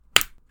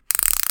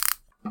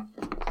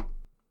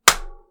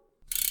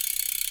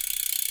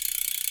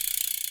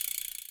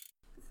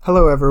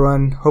Hello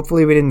everyone.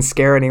 Hopefully we didn't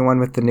scare anyone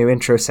with the new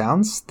intro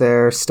sounds.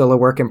 They're still a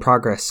work in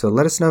progress, so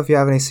let us know if you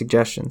have any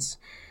suggestions.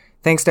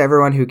 Thanks to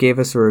everyone who gave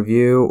us a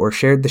review or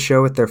shared the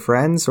show with their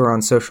friends or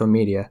on social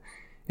media.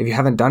 If you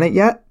haven't done it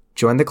yet,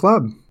 join the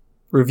club.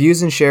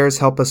 Reviews and shares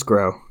help us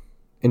grow.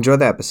 Enjoy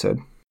the episode.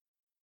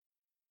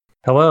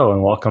 Hello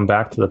and welcome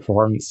back to the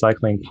Performance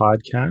Cycling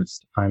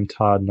Podcast. I'm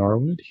Todd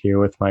Norwood here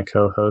with my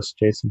co-host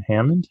Jason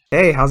Hammond.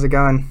 Hey, how's it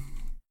going?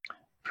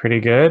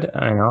 Pretty good.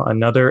 I know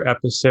another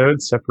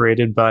episode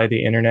separated by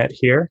the internet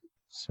here.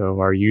 So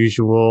our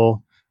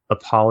usual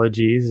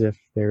apologies if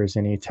there's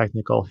any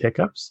technical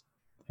hiccups.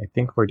 I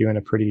think we're doing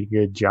a pretty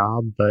good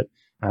job, but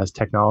as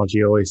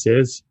technology always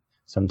is,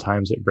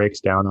 sometimes it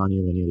breaks down on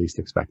you when you least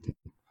expect it.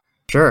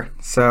 Sure.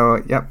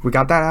 So, we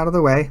got that out of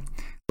the way.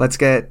 Let's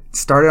get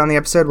started on the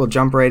episode. We'll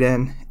jump right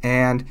in.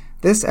 And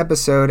this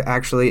episode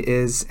actually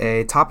is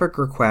a topic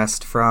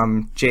request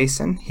from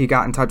Jason. He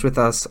got in touch with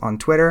us on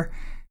Twitter.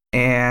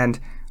 And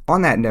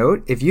on that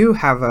note, if you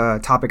have a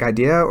topic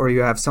idea or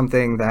you have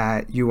something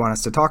that you want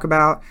us to talk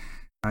about,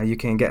 you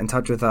can get in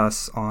touch with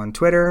us on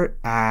Twitter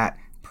at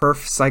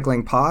Perf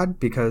Cycling Pod,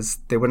 because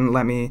they wouldn't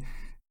let me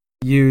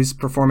use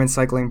Performance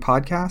Cycling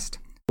Podcast.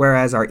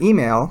 Whereas our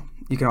email,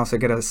 you can also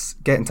get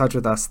in touch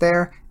with us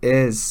there,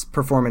 is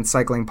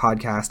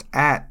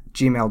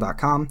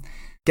performancecyclingpodcast@gmail.com.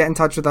 Get in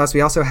touch with us.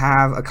 We also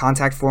have a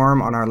contact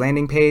form on our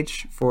landing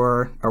page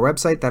for our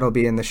website that'll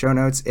be in the show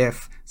notes.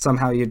 If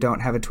somehow you don't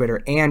have a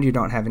Twitter and you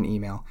don't have an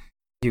email,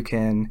 you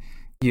can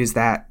use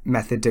that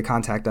method to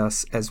contact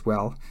us as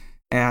well.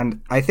 And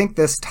I think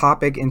this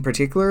topic in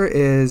particular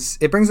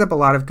it brings up a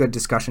lot of good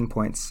discussion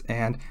points.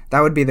 And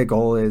that would be the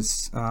goal,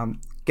 is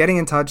getting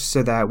in touch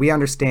so that we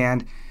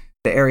understand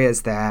the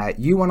areas that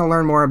you want to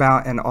learn more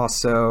about, and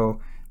also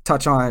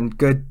touch on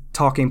good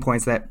talking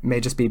points that may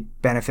just be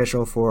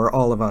beneficial for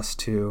all of us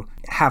to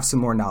have some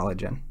more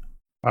knowledge in.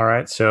 All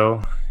right,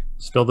 so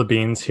spill the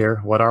beans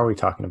here. What are we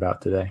talking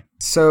about today?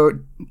 So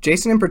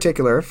Jason in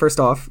particular, first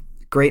off,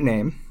 great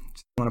name.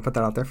 Just want to put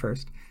that out there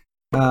first.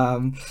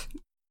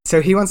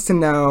 So he wants to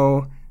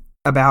know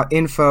about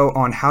info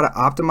on how to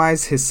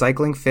optimize his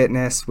cycling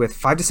fitness with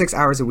 5 to 6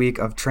 hours a week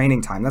of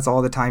training time. That's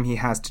all the time he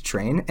has to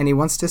train. And he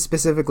wants to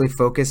specifically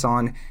focus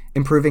on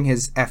improving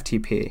his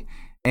FTP.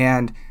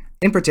 And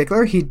in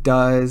particular, he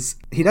does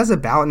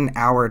about an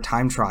hour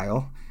time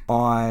trial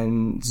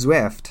on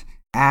Zwift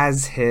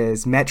as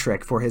his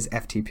metric for his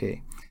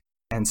FTP.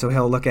 And so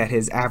he'll look at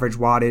his average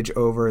wattage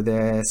over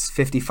this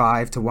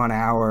 55 to 1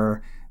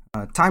 hour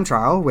time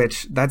trial,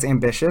 which that's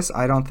ambitious.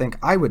 I don't think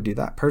I would do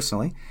that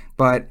personally,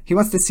 but he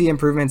wants to see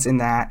improvements in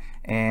that.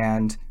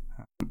 And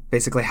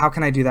basically, how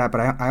can I do that?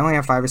 But I only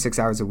have 5 or 6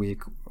 hours a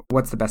week.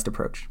 What's the best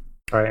approach?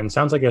 All right, and it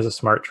sounds like he has a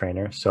smart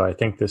trainer, so I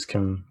think this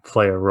can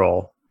play a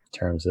role in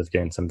terms of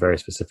getting some very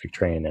specific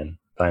training in.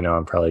 But I know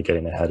I'm probably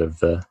getting ahead of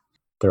the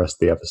rest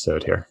of the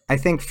episode here. I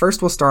think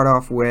first we'll start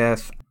off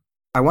with,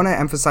 I want to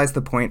emphasize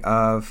the point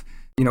of,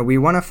 we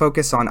want to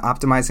focus on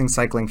optimizing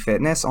cycling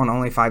fitness on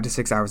only 5 to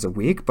 6 hours a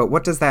week, but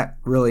what does that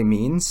really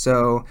mean?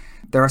 So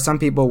there are some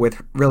people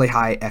with really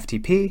high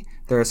FTP,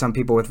 there are some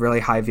people with really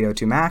high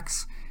VO2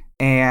 max,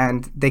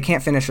 and they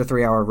can't finish a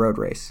 3-hour road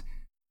race.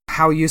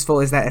 How useful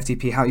is that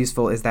FTP? How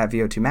useful is that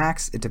VO2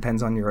 max? It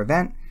depends on your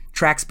event.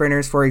 Track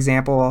sprinters, for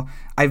example,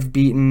 I've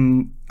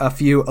beaten a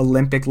few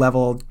Olympic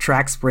level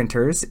track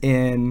sprinters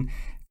in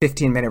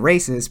 15-minute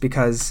races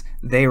because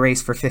they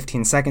race for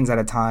 15 seconds at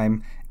a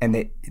time, and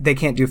they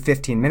can't do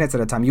 15 minutes at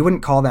a time. You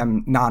wouldn't call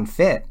them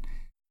non-fit.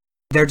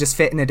 They're just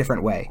fit in a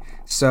different way.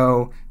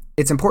 So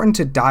it's important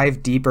to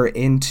dive deeper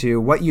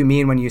into what you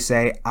mean when you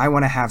say, I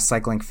want to have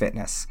cycling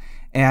fitness.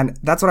 And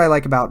that's what I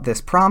like about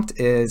this prompt,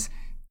 is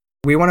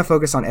we want to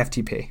focus on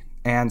FTP.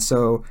 And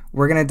so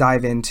we're going to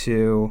dive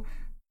into,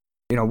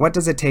 what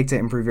does it take to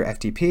improve your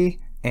FTP,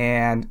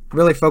 and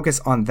really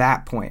focus on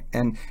that point.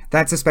 And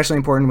that's especially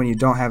important when you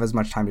don't have as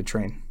much time to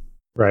train.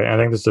 Right. I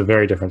think this is a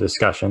very different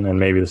discussion, and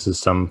maybe this is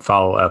some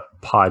follow-up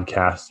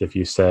podcast if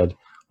you said,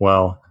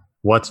 well,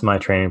 what's my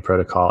training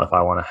protocol if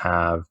I want to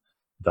have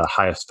the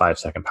highest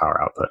 5-second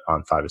power output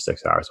on 5 to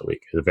 6 hours a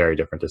week? It's a very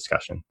different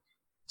discussion.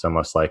 It's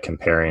almost like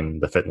comparing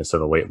the fitness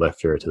of a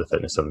weightlifter to the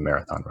fitness of a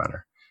marathon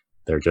runner.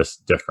 They're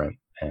just different,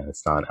 and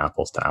it's not an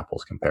apples to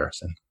apples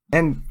comparison.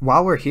 And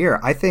while we're here,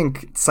 I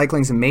think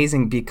cycling's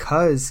amazing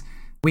because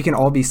we can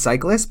all be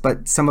cyclists,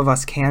 but some of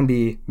us can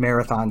be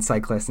marathon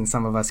cyclists and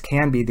some of us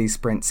can be these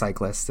sprint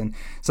cyclists. And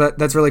so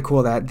that's really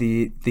cool, that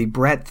the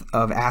breadth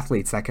of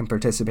athletes that can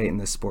participate in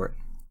this sport.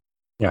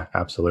 Yeah,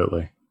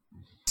 absolutely.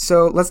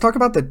 So let's talk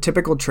about the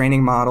typical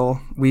training model.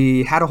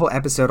 We had a whole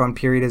episode on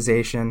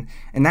periodization,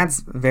 and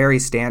that's very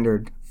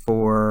standard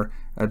for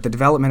the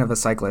development of a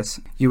cyclist.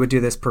 You would do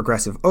this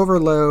progressive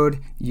overload.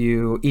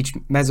 Each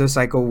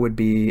mesocycle would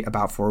be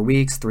about 4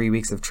 weeks, 3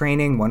 weeks of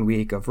training, 1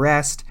 week of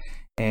rest.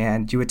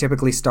 And you would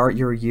typically start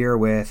your year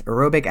with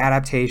aerobic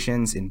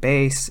adaptations in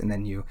base, and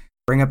then you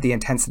bring up the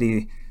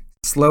intensity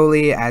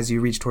slowly as you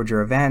reach towards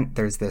your event.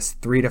 There's this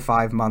 3 to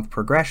 5 month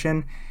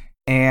progression.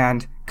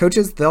 And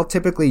coaches, they'll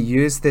typically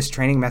use this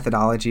training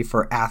methodology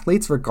for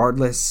athletes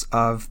regardless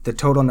of the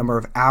total number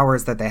of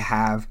hours that they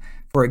have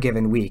for a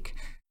given week.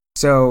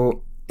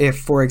 So if,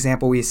 for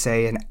example, we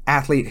say an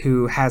athlete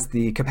who has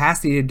the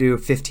capacity to do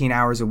 15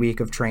 hours a week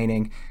of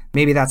training,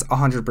 maybe that's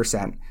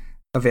 100%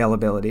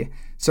 availability.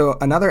 So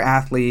another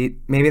athlete,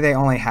 maybe they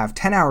only have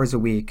 10 hours a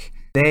week,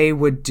 they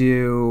would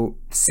do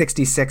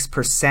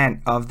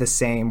 66% of the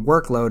same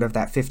workload of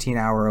that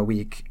 15-hour a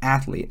week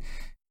athlete.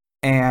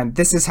 And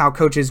this is how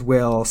coaches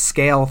will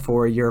scale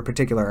for your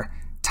particular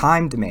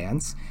time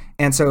demands.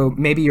 And so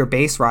maybe your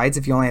base rides,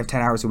 if you only have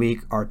 10 hours a week,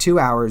 are 2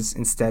 hours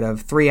instead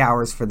of 3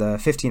 hours for the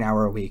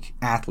 15-hour a week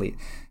athlete,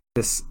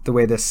 the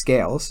way this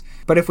scales.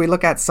 But if we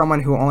look at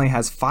someone who only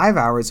has 5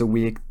 hours a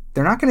week,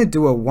 they're not going to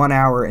do a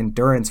 1-hour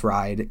endurance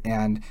ride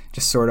and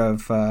just sort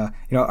of, all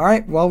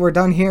right, well, we're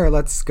done here,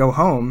 let's go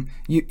home.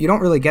 You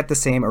don't really get the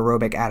same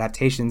aerobic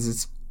adaptations.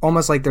 It's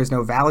almost like there's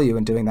no value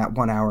in doing that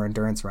 1-hour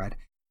endurance ride.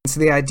 So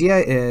the idea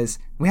is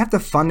we have to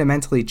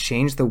fundamentally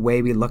change the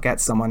way we look at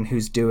someone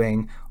who's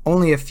doing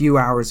only a few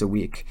hours a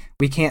week.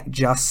 We can't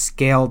just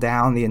scale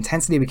down the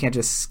intensity. We can't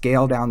just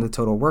scale down the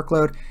total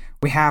workload.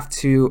 We have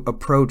to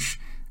approach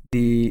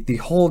the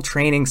whole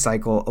training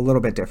cycle a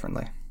little bit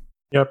differently.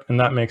 Yep, and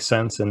that makes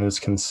sense and is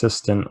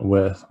consistent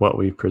with what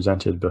we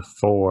presented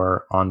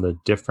before on the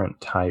different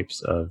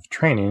types of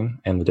training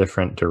and the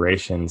different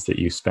durations that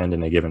you spend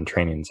in a given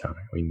training zone.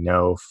 We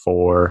know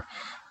for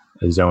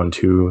a zone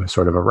 2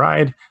 sort of a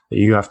ride that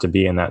you have to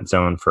be in that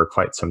zone for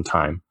quite some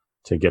time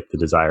to get the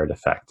desired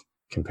effect,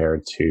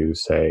 compared to,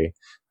 say,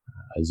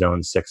 a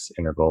zone 6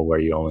 interval where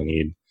you only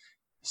need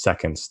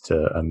seconds to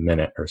a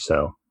minute or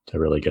so to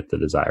really get the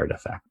desired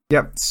effect.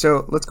 Yep.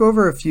 So let's go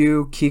over a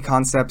few key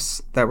concepts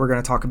that we're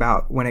going to talk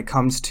about when it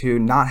comes to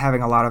not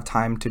having a lot of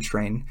time to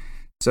train.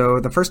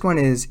 So the first one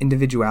is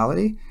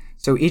individuality.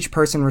 So each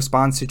person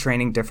responds to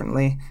training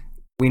differently.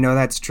 We know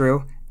that's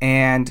true.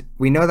 And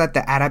we know that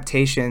the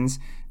adaptations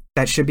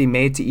that should be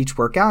made to each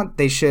workout,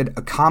 they should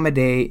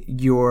accommodate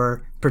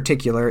your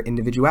particular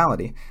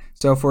individuality.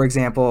 So for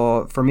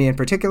example, for me in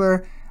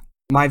particular,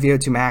 my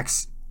VO2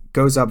 max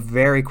goes up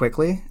very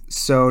quickly.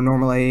 So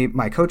normally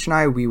my coach and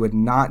I, we would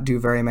not do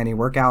very many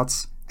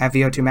workouts at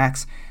VO2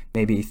 max,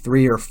 maybe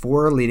 3 or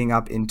 4 leading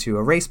up into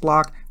a race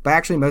block. But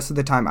actually most of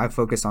the time I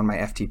focus on my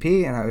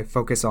FTP and I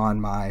focus on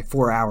my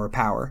 4-hour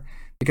power,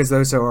 because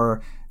those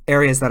are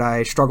areas that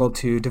I struggle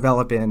to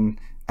develop in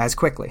as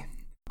quickly.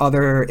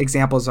 Other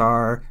examples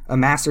are a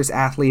master's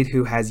athlete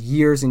who has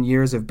years and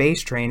years of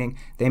base training.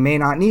 They may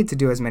not need to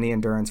do as many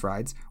endurance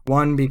rides.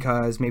 One,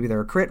 because maybe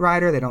they're a crit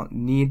rider. They don't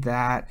need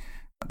that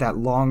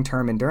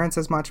long-term endurance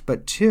as much.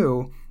 But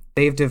 2,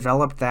 they've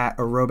developed that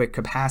aerobic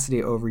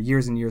capacity over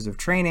years and years of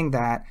training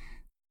that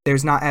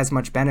there's not as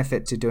much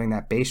benefit to doing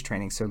that base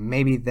training. So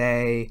maybe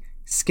they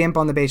skimp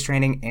on the base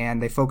training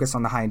and they focus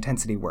on the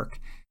high-intensity work.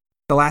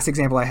 The last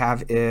example I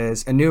have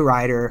is a new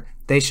rider.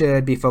 They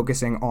should be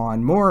focusing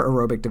on more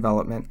aerobic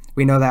development.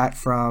 We know that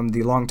from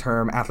the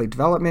long-term athlete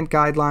development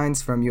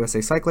guidelines from USA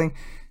Cycling.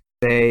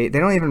 They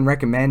don't even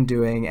recommend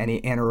doing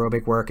any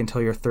anaerobic work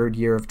until your 3rd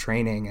year of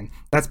training. And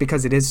that's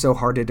because it is so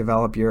hard to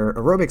develop your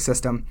aerobic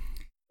system.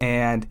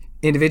 And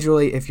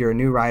individually, if you're a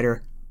new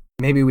rider,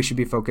 maybe we should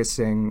be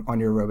focusing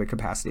on your aerobic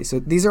capacity. So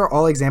these are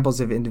all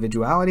examples of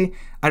individuality.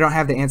 I don't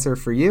have the answer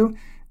for you.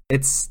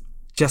 It's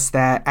just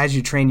that as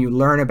you train, you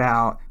learn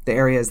about the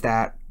areas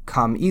that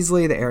come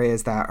easily, the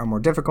areas that are more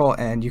difficult,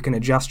 and you can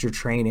adjust your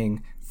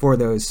training for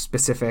those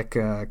specific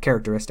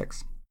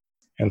characteristics.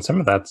 And some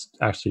of that's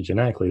actually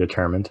genetically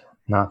determined.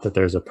 Not that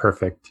there's a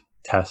perfect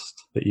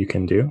test that you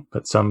can do,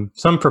 but some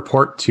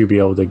purport to be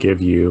able to give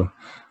you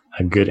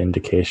a good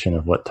indication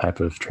of what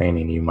type of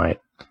training you might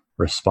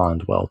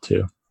respond well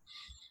to.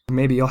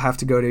 Maybe you'll have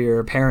to go to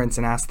your parents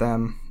and ask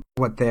them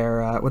what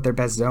their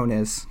best zone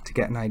is to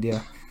get an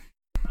idea.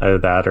 Either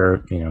that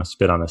or,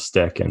 spit on a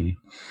stick and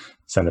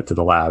send it to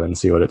the lab and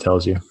see what it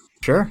tells you.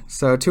 Sure.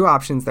 So 2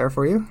 options there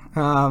for you.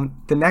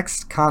 The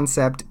next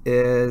concept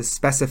is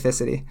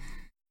specificity.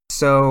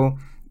 So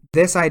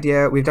this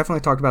idea, we've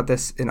definitely talked about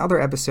this in other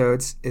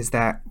episodes, is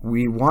that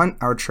we want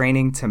our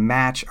training to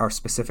match our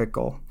specific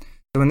goal.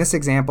 So in this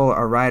example,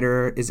 our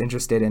rider is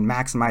interested in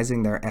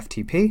maximizing their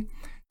FTP.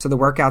 So the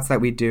workouts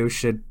that we do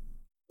should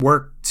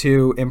work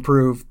to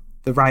improve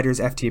the rider's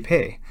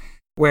FTP.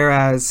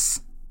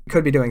 Whereas we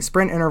could be doing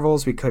sprint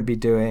intervals, we could be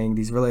doing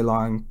these really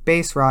long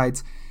base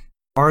rides.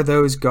 Are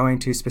those going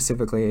to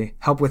specifically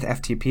help with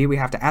FTP? We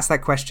have to ask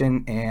that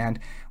question, and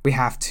we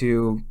have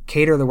to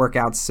cater the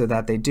workouts so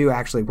that they do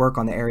actually work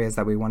on the areas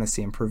that we want to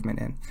see improvement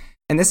in.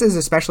 And this is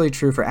especially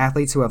true for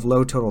athletes who have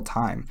low total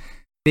time.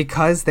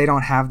 Because they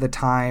don't have the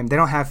time, they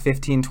don't have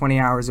 15, 20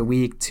 hours a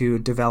week to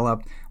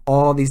develop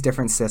all these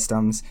different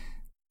systems.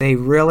 They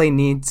really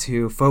need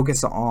to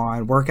focus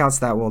on workouts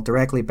that will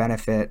directly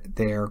benefit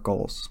their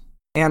goals.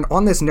 And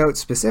on this note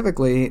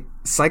specifically,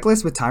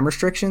 cyclists with time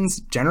restrictions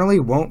generally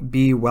won't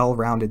be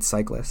well-rounded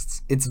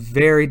cyclists. It's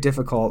very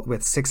difficult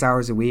with 6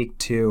 hours a week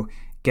to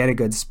get a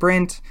good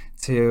sprint,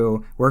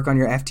 to work on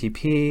your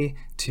FTP,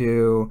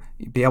 to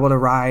be able to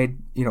ride,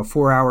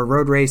 4-hour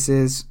road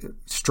races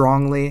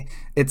strongly.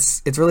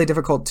 It's really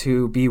difficult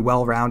to be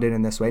well-rounded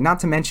in this way. Not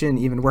to mention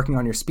even working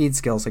on your speed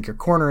skills, like your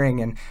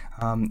cornering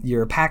and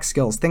your pack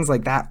skills, things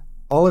like that.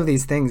 All of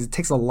these things, it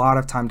takes a lot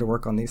of time to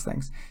work on these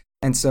things.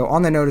 And so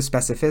on the note of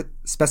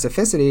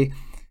specificity,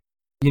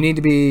 you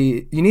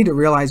need to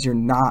realize you're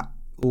not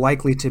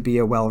likely to be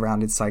a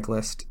well-rounded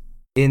cyclist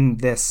in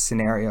this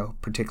scenario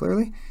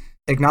particularly.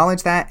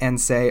 Acknowledge that and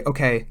say,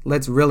 okay,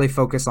 let's really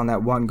focus on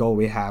that one goal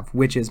we have,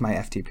 which is my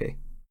FTP.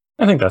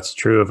 I think that's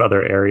true of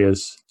other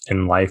areas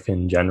in life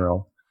in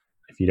general.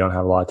 If you don't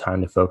have a lot of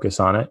time to focus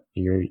on it,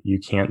 you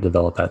can't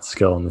develop that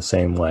skill in the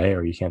same way,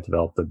 or you can't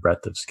develop the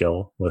breadth of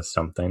skill with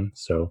something.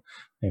 So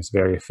it's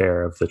very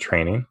fair of the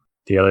training.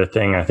 The other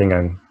thing I think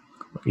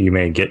you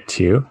may get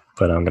to,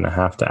 but I'm going to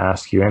have to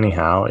ask you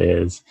anyhow,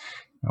 is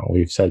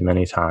we've said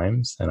many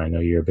times, and I know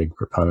you're a big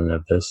proponent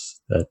of this,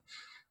 that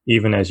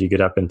even as you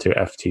get up into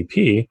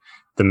FTP,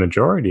 the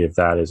majority of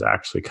that is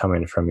actually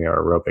coming from your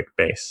aerobic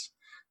base.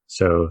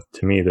 So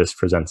to me, this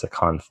presents a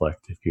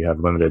conflict. If you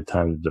have limited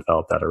time to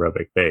develop that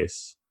aerobic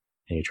base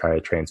and you try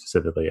to train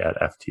specifically at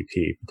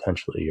FTP,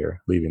 potentially you're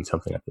leaving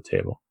something at the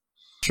table.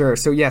 Sure.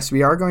 So yes,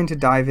 we are going to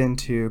dive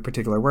into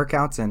particular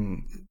workouts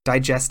and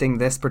digesting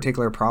this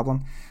particular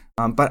problem.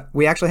 But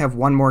we actually have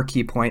one more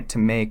key point to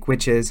make,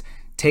 which is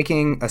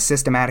taking a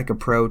systematic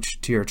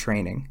approach to your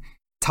training.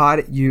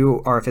 Todd,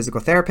 you are a physical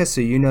therapist,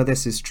 so you know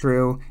this is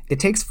true. It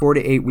takes 4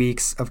 to 8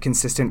 weeks of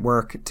consistent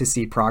work to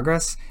see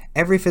progress.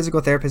 Every physical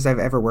therapist I've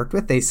ever worked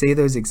with, they say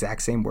those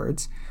exact same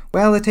words.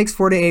 Well, it takes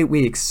 4 to 8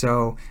 weeks,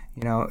 so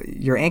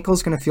your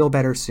ankle's going to feel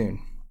better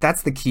soon.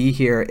 That's the key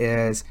here.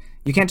 Is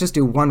you can't just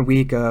do 1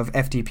 week of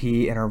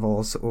FTP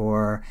intervals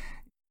or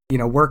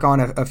work on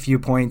a few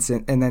points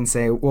and then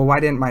say, well, why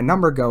didn't my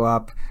number go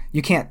up?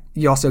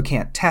 You also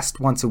can't test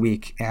once a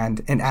week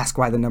and ask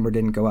why the number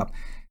didn't go up.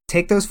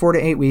 Take those 4 to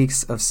 8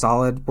 weeks of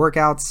solid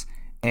workouts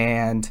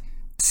and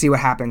see what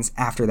happens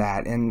after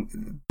that.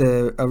 And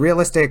a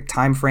realistic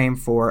time frame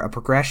for a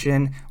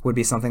progression would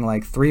be something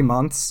like 3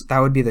 months. That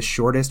would be the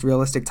shortest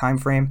realistic time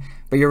frame.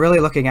 But you're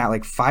really looking at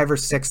like 5 or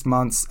 6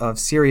 months of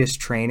serious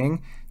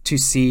training to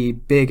see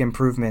big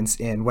improvements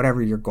in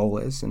whatever your goal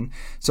is. And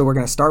so we're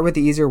going to start with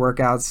the easier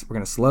workouts. We're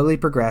going to slowly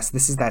progress.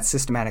 This is that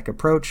systematic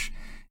approach.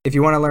 If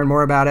you want to learn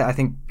more about it, I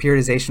think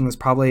periodization was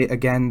probably,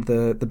 again,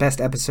 the best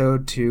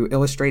episode to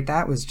illustrate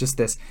that, was just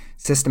this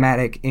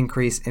systematic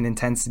increase in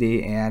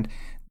intensity and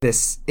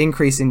this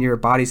increase in your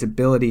body's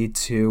ability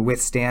to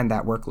withstand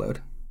that workload.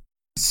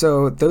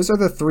 So those are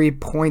the 3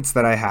 points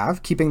that I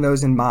have, keeping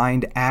those in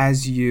mind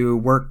as you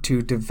work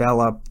to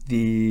develop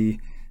the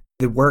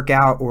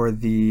workout or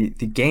the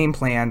game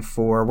plan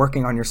for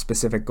working on your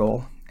specific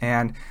goal.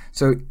 And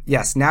so,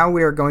 yes, now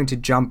we are going to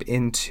jump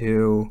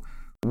into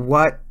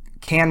what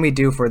can we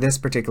do for this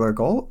particular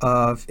goal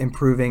of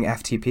improving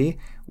FTP,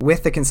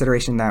 with the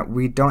consideration that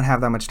we don't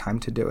have that much time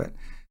to do it.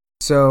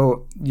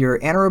 So your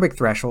anaerobic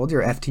threshold,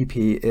 your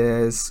FTP,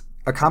 is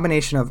a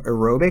combination of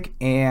aerobic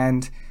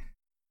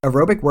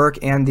work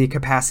and the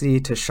capacity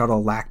to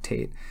shuttle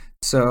lactate.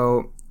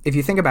 So if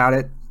you think about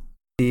it,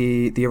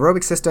 the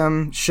aerobic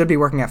system should be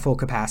working at full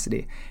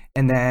capacity.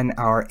 And then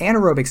our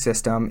anaerobic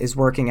system is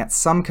working at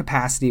some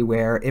capacity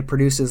where it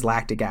produces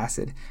lactic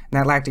acid. And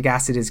that lactic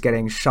acid is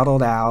getting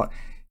shuttled out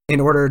in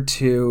order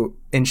to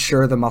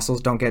ensure the muscles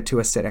don't get too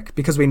acidic,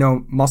 because we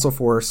know muscle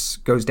force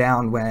goes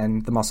down when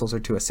the muscles are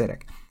too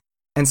acidic.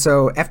 And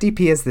so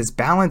FTP is this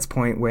balance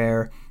point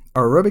where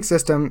our aerobic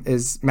system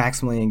is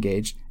maximally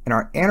engaged and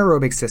our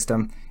anaerobic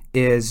system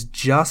is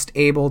just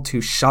able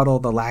to shuttle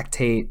the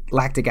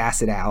lactic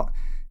acid out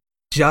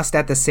just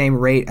at the same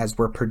rate as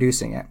we're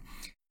producing it.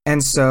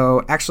 And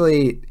so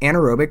actually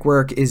anaerobic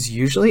work is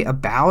usually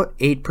about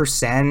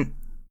 8%,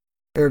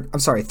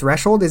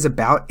 threshold is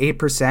about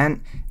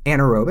 8%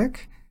 anaerobic.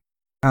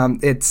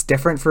 It's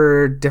different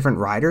for different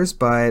riders,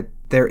 but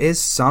there is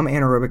some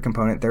anaerobic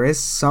component, there is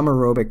some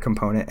aerobic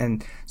component.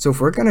 And so if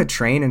we're going to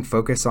train and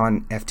focus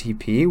on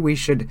FTP,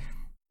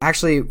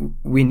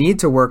 we need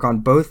to work on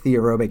both the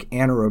aerobic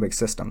and aerobic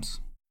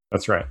systems.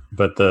 That's right.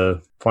 But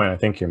the point I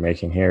think you're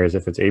making here is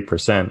if it's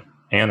 8%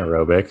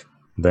 anaerobic,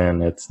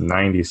 then it's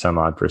 90 some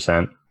odd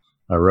percent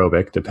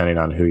aerobic, depending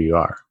on who you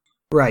are.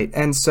 Right.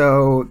 And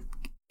so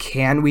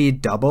can we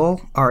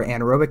double our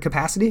anaerobic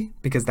capacity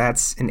because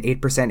that's an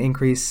 8%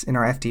 increase in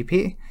our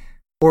FTP?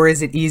 Or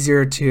is it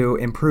easier to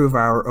improve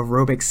our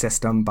aerobic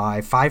system by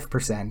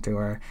 5%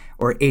 or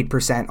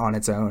 8% on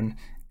its own?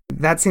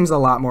 That seems a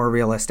lot more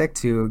realistic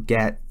to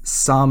get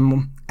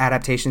some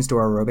adaptations to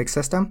our aerobic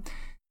system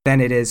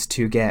than it is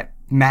to get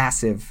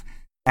massive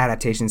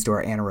adaptations to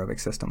our anaerobic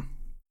system.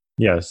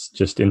 Yes,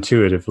 just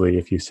intuitively,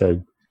 if you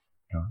said,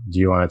 do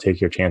you want to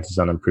take your chances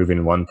on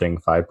improving one thing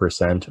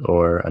 5%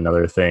 or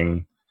another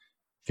thing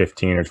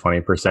 15 or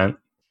 20%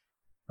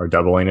 or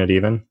doubling it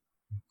even,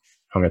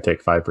 I'm going to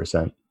take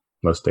 5%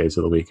 most days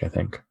of the week, I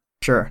think.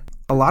 Sure.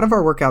 A lot of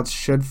our workouts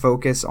should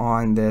focus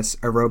on this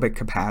aerobic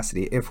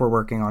capacity if we're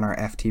working on our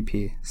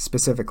FTP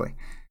specifically.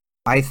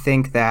 I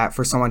think that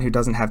for someone who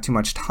doesn't have too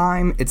much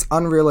time, it's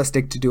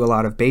unrealistic to do a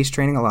lot of base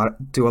training,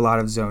 do a lot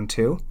of zone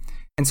 2.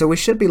 And so we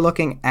should be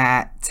looking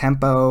at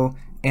tempo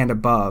and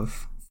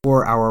above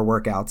for our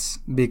workouts,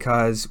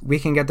 because we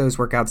can get those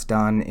workouts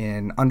done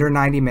in under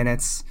 90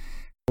 minutes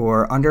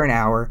or under an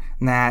hour,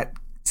 and that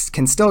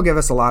can still give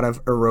us a lot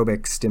of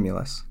aerobic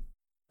stimulus.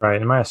 Right.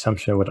 And my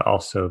assumption would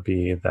also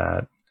be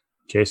that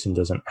Jason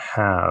doesn't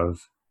have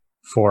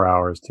 4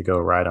 hours to go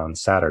ride on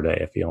Saturday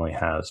if he only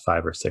has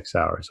 5 or 6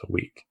 hours a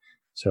week.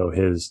 So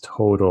his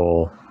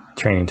total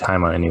training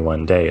time on any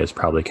one day is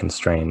probably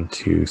constrained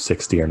to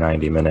 60 or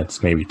 90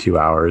 minutes, maybe 2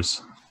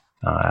 hours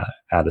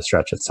at a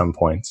stretch at some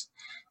points.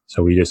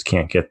 So we just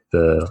can't get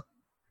the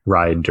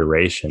ride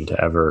duration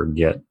to ever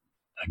get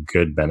a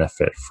good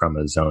benefit from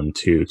a zone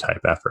 2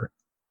 type effort.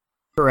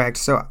 Correct.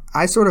 So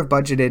I sort of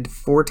budgeted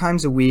 4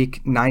 times a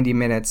week, 90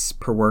 minutes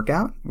per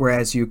workout,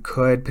 whereas you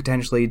could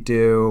potentially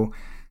do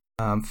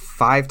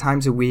 5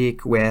 times a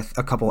week with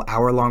a couple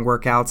hour-long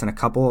workouts and a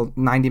couple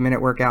 90-minute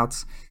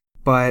workouts.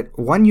 But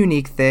one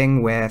unique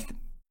thing with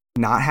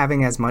not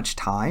having as much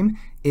time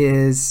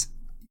is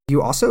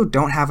you also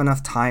don't have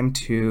enough time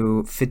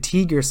to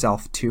fatigue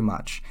yourself too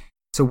much.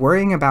 So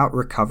worrying about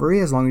recovery,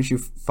 as long as you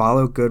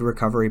follow good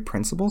recovery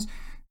principles,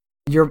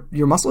 your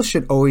muscles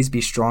should always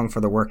be strong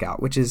for the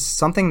workout, which is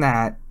something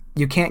that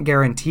you can't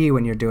guarantee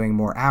when you're doing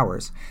more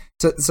hours.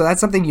 So that's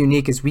something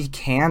unique, is we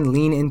can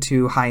lean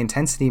into high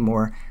intensity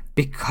more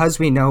because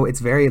we know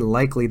it's very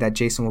likely that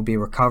Jason will be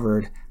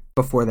recovered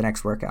before the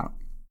next workout.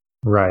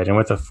 Right. And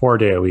with a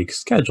 4-day-a-week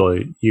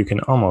schedule, you can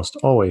almost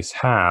always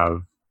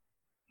have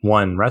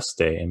one rest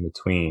day in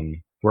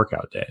between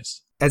workout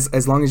days.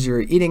 As long as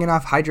you're eating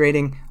enough,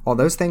 hydrating, all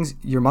those things,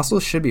 your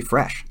muscles should be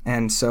fresh.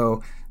 And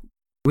so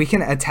we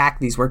can attack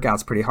these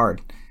workouts pretty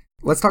hard.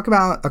 Let's talk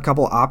about a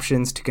couple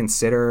options to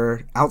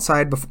consider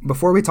outside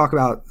before we talk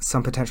about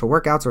some potential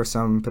workouts or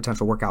some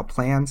potential workout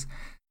plans.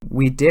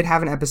 We did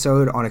have an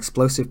episode on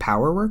explosive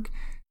power work.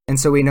 And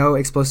so we know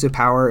explosive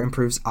power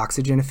improves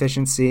oxygen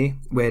efficiency,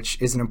 which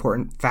is an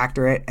important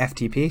factor at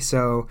FTP.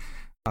 So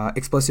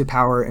explosive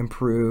power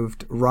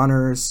improved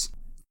runners'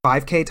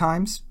 5K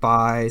times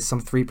by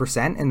some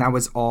 3%, and that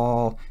was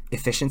all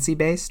efficiency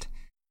based.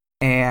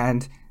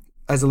 And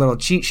as a little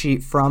cheat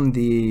sheet from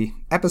the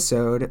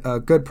episode, a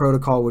good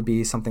protocol would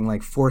be something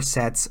like 4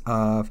 sets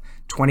of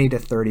 20 to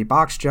 30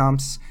 box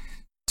jumps,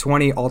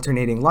 20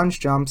 alternating lunge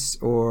jumps,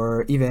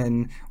 or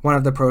even one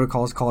of the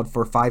protocols called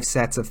for 5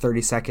 sets of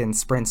 30-second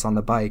sprints on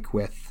the bike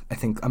with, I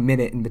think, a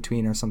minute in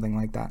between or something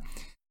like that.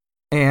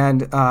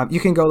 And you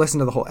can go listen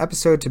to the whole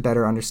episode to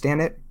better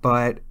understand it,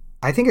 but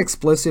I think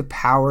explosive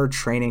power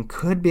training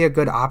could be a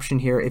good option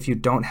here if you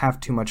don't have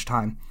too much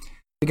time,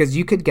 because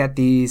you could get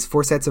these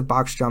 4 sets of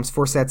box jumps,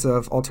 4 sets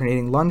of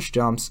alternating lunge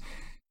jumps.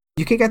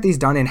 You could get these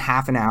done in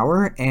half an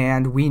hour,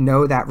 and we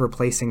know that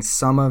replacing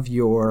some of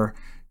your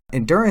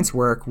endurance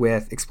work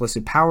with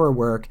explosive power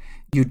work,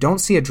 you don't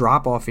see a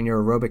drop off in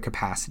your aerobic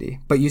capacity,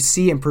 but you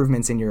see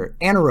improvements in your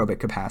anaerobic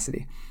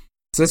capacity.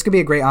 So this could be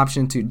a great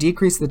option to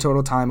decrease the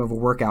total time of a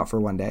workout for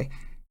one day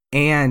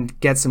and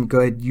get some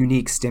good,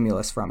 unique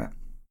stimulus from it.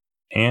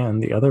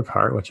 And the other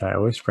part, which I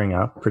always bring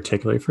up,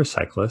 particularly for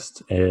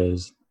cyclists,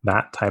 is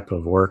that type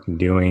of work,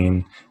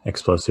 doing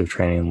explosive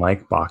training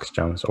like box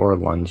jumps or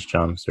lunge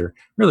jumps, or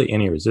really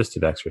any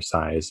resistive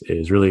exercise,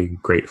 is really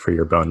great for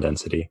your bone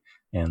density.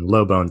 And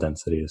low bone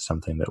density is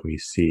something that we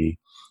see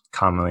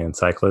commonly in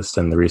cyclists,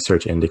 and the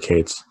research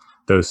indicates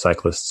those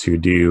cyclists who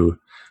do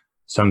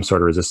some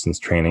sort of resistance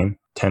training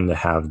tend to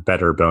have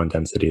better bone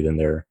density than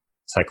their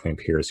cycling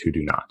peers who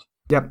do not.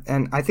 Yep,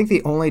 and I think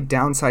the only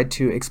downside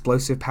to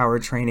explosive power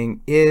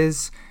training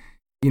is,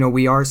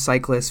 we are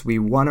cyclists, we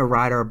want to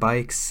ride our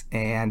bikes,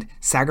 and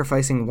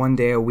sacrificing one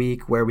day a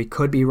week where we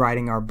could be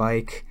riding our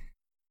bike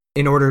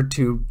in order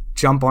to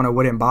jump on a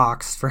wooden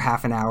box for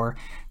half an hour.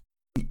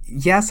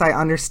 Yes, I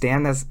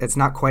understand that it's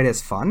not quite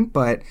as fun,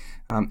 but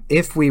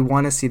if we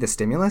want to see the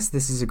stimulus,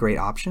 this is a great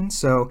option.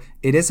 So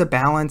it is a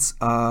balance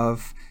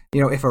of,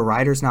 if a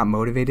rider's not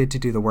motivated to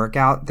do the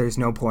workout, there's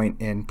no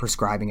point in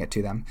prescribing it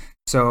to them.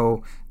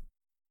 So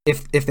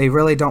if they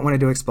really don't want to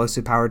do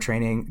explosive power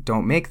training,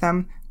 don't make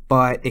them,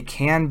 but it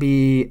can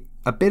be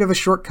a bit of a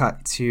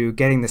shortcut to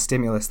getting the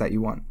stimulus that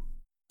you want.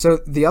 So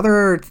the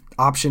other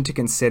option to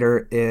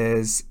consider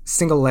is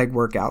single leg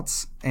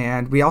workouts.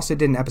 And we also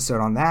did an episode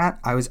on that.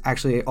 I was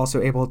actually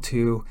also able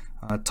to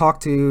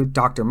talk to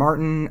Dr.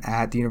 Martin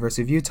at the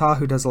University of Utah,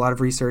 who does a lot of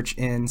research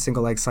in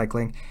single leg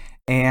cycling.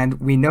 And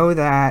we know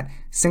that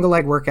single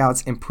leg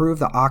workouts improve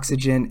the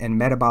oxygen and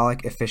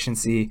metabolic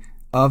efficiency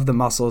of the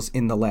muscles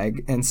in the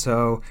leg. And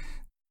so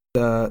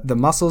the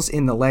muscles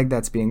in the leg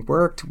that's being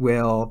worked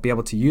will be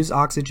able to use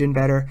oxygen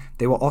better.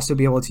 They will also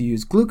be able to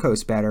use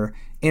glucose better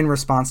in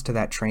response to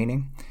that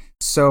training.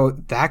 So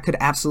that could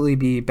absolutely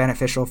be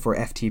beneficial for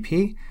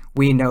FTP.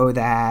 We know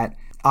that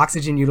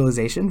oxygen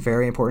utilization,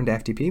 very important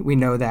to FTP. We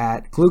know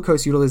that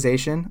glucose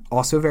utilization,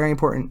 also very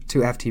important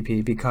to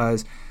FTP,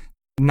 because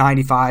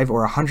 95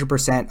 or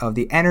 100% of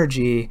the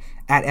energy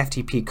at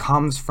FTP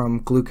comes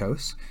from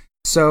glucose.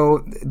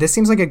 So this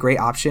seems like a great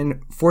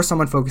option for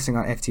someone focusing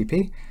on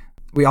FTP.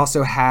 We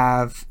also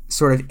have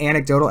sort of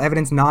anecdotal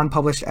evidence,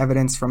 non-published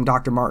evidence from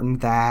Dr. Martin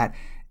that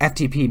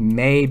FTP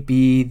may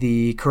be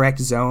the correct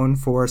zone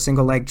for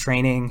single leg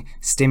training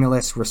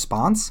stimulus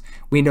response.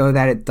 We know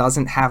that it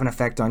doesn't have an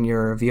effect on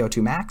your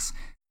VO2 max,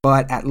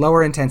 but at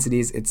lower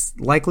intensities, it's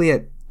likely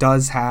it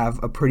does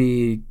have a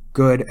pretty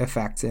good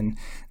effect. And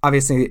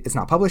obviously it's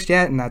not published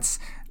yet, and that's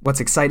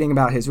what's exciting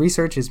about his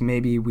research, is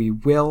maybe we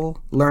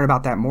will learn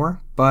about that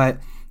more.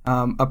 But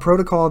a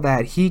protocol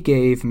that he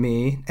gave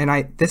me, and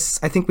I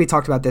think we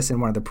talked about this in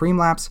one of the preem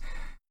laps,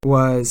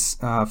 was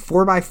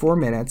 4x4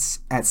 minutes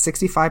at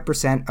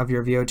 65% of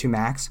your VO2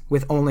 max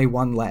with only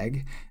one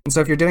leg. And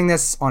so if you're doing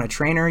this on a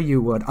trainer,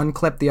 you would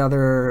unclip the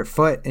other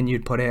foot and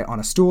you'd put it on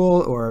a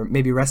stool or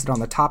maybe rest it on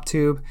the top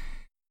tube.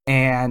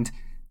 And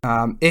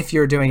if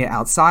you're doing it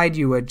outside,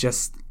 you would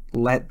just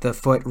let the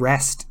foot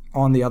rest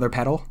on the other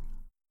pedal.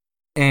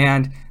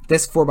 And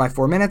this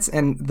 4x4 minutes,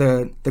 and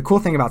the cool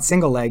thing about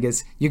single leg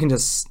is you can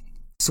just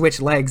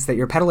switch legs that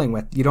you're pedaling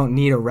with. You don't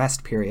need a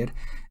rest period.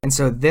 And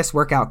so this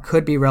workout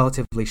could be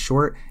relatively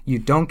short. You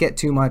don't get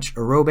too much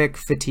aerobic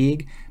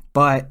fatigue,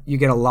 but you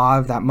get a lot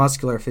of that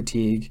muscular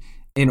fatigue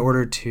in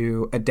order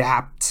to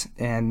adapt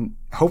and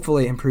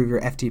hopefully improve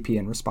your FTP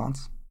and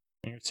response.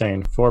 You're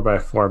saying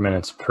 4x4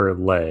 minutes per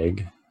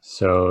leg.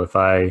 So if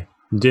I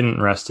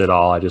didn't rest at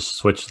all, I just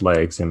switched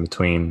legs in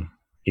between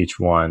each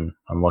one,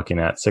 I'm looking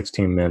at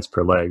 16 minutes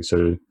per leg,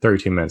 so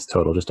 32 minutes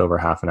total, just over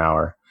half an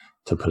hour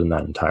to put in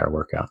that entire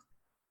workout.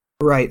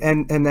 Right,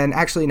 and then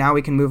actually now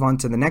we can move on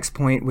to the next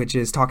point, which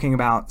is talking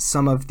about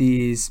some of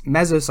these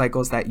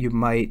mesocycles that you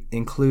might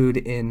include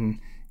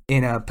in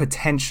a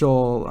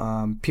potential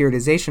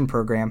periodization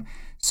program.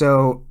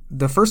 So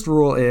the first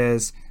rule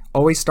is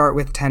always start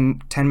with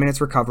 10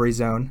 minutes recovery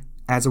zone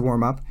as a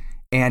warm-up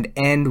and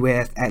end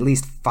with at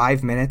least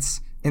 5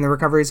 minutes in the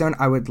recovery zone.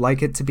 I would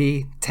like it to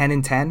be 10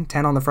 and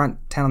 10 on the front,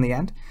 10 on the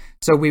end.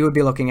 So we would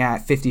be looking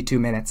at 52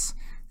 minutes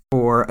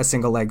for a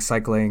single leg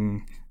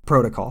cycling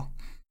protocol.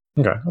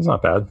 Okay, that's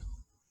not bad.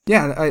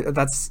 Yeah,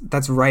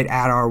 that's right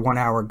at our 1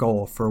 hour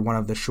goal for one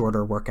of the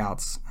shorter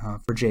workouts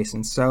for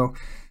Jason. So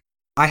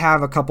I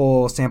have a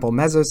couple sample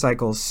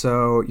mesocycles.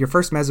 So your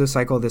first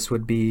mesocycle, this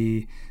would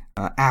be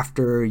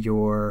after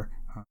your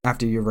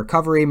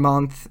recovery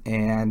month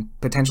and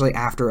potentially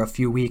after a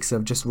few weeks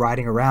of just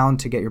riding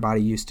around to get your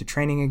body used to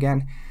training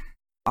again.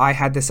 I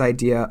had this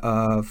idea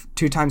of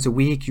 2 times a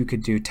week you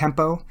could do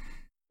tempo.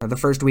 The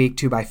first week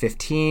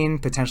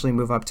 2x15, potentially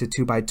move up to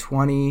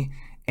 2x20,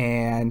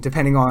 and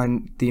depending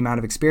on the amount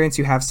of experience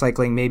you have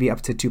cycling, maybe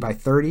up to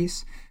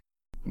 2x30s.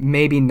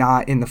 Maybe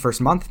not in the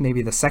first month,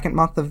 maybe the second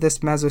month of this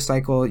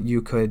mesocycle,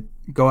 you could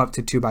go up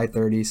to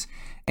 2x30s.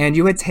 And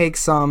you would take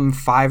some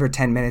 5 or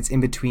 10 minutes in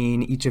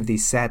between each of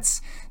these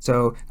sets.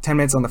 So 10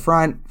 minutes on the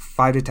front,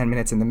 5 to 10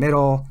 minutes in the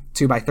middle,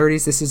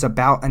 2x30s. This is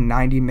about a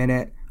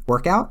 90-minute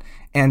workout.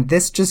 And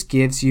this just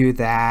gives you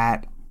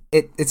that,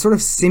 it sort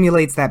of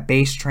simulates that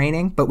base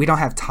training, but we don't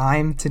have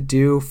time to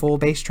do full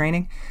base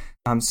training.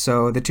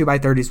 So the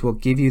 2x30s will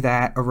give you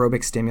that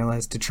aerobic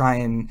stimulus to try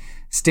and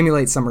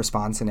stimulate some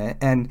response in it.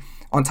 And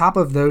on top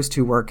of those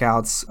 2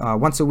 workouts,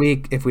 once a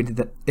week, if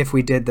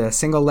we did the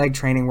single leg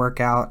training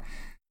workout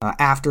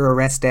after a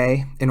rest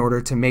day, in order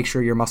to make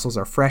sure your muscles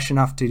are fresh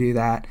enough to do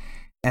that,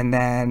 and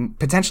then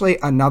potentially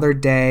another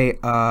day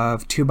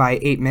of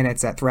 2x8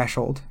 minutes at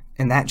threshold.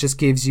 And that just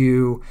gives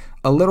you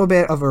a little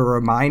bit of a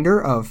reminder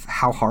of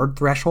how hard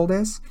threshold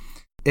is.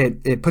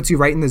 It puts you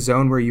right in the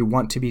zone where you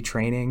want to be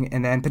training,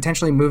 and then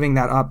potentially moving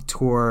that up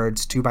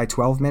towards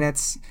 2x12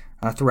 minutes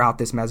throughout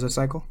this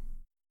mesocycle.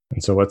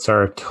 And so what's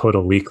our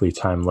total weekly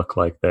time look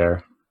like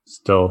there?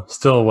 Still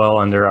well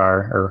under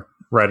or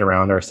right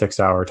around our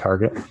 6-hour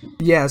target?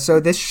 Yeah, so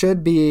this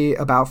should be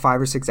about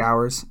 5 or 6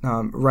 hours,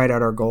 right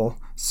at our goal.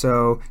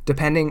 So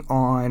depending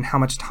on how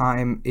much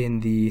time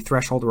in the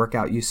threshold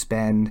workout you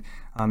spend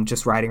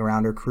just riding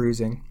around or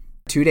cruising.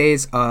 2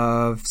 days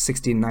of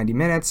 60 to 90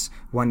 minutes,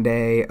 1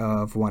 day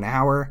of 1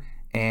 hour,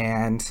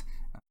 and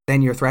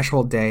then your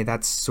threshold day,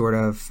 that's sort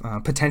of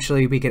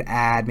potentially we could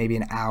add maybe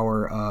an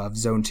hour of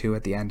zone 2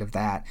 at the end of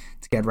that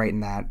to get right in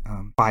that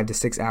 5 to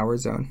 6 hour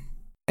zone.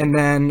 And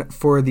then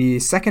for the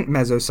second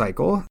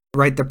mesocycle,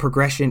 right, the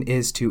progression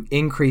is to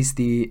increase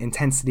the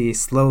intensity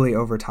slowly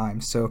over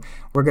time. So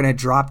we're going to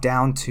drop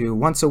down to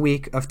once a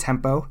week of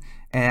tempo,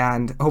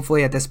 and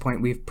hopefully at this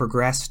point we've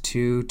progressed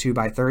to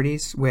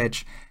 2x30s,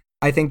 which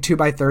I think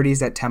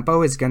 2x30s at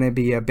tempo is going to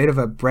be a bit of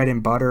a bread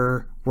and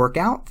butter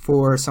workout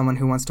for someone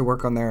who wants to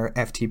work on their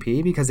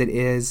FTP, because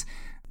it's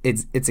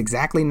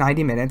exactly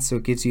 90 minutes, so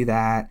it gives you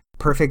that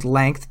perfect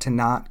length to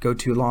not go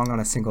too long on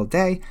a single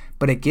day,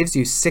 but it gives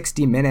you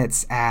 60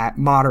 minutes at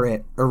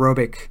moderate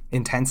aerobic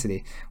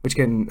intensity, which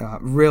can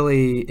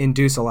really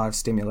induce a lot of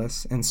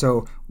stimulus. And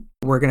so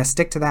we're going to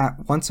stick to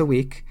that once a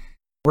week.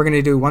 We're going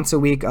to do once a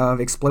week of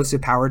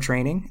explosive power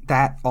training.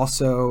 That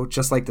also,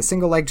 just like the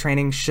single leg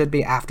training, should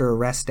be after a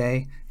rest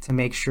day to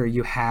make sure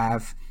you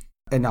have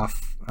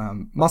enough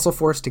muscle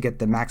force to get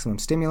the maximum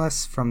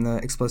stimulus from the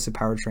explosive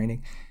power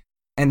training.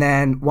 And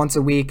then once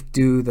a week,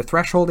 do the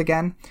threshold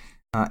again.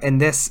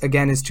 And this,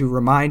 again, is to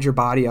remind your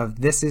body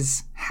of this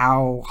is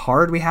how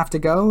hard we have to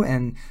go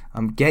and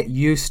get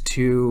used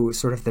to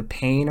sort of the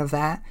pain of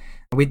that.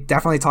 We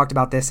definitely talked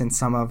about this in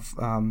some of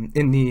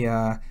in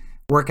the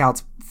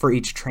workouts for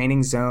each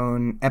training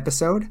zone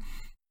episode.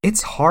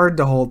 It's hard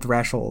to hold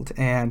threshold.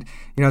 And,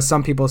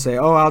 some people say,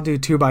 oh, I'll do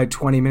 2 by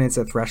 20 minutes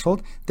at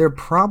threshold. They're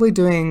probably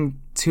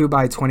doing 2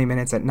 by 20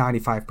 minutes at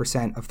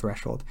 95% of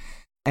threshold.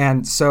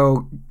 And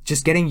so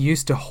just getting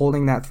used to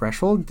holding that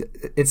threshold,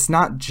 it's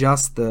not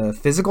just the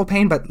physical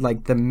pain, but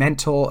like the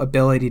mental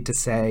ability to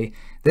say,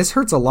 this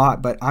hurts a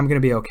lot, but I'm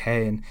going to be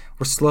okay. And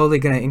we're slowly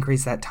going to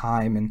increase that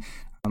time. And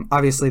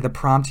obviously the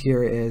prompt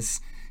here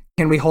is,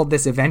 can we hold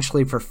this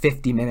eventually for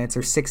 50 minutes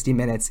or 60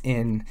 minutes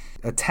in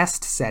a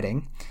test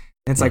setting?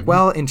 And it's like,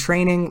 well, in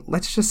training,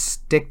 let's just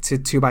stick to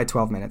 2 by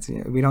 12 minutes.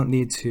 We don't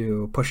need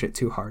to push it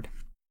too hard.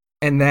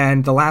 And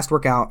then the last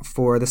workout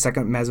for the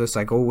second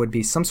mesocycle would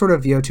be some sort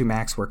of VO2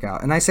 max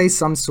workout. And I say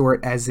some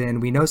sort as in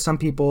we know some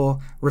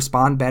people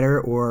respond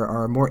better or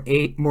are more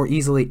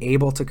easily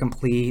able to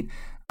complete.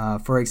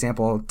 For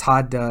example,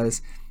 Todd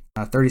does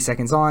 30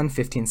 seconds on,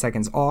 15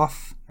 seconds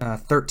off,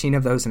 13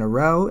 of those in a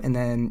row. And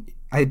then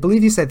I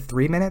believe you said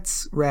 3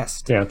 minutes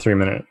rest. Yeah, 3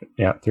 minute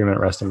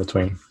rest in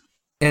between.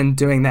 And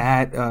doing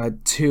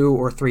that 2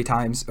 or 3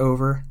 times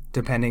over,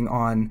 depending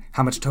on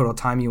how much total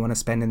time you want to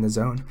spend in the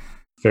zone.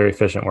 Very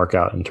efficient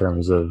workout in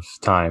terms of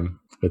time,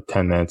 with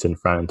 10 minutes in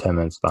front and 10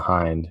 minutes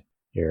behind.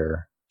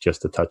 You're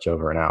just a touch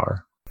over an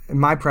hour.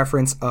 My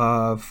preference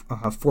of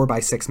 4 by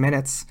 6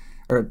 minutes,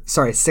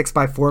 6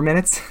 by 4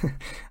 minutes,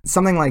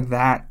 something like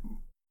that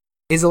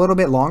is a little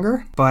bit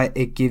longer, but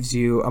it gives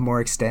you a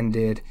more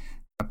extended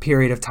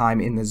period of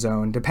time in the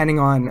zone, depending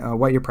on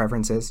what your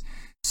preference is.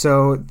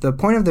 So the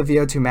point of the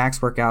VO2 max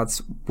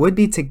workouts would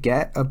be to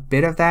get a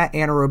bit of that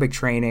anaerobic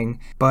training,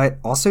 but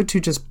also to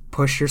just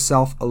push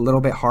yourself a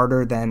little bit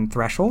harder than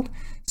threshold.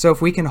 So if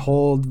we can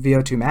hold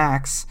VO2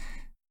 max,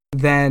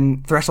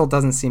 then threshold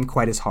doesn't seem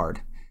quite as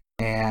hard.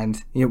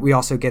 And we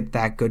also get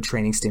that good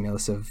training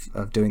stimulus of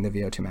doing the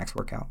VO2 max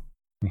workout.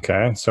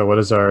 Okay, so what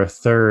does our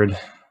third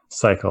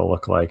cycle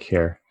look like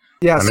here?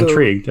 Yeah, I'm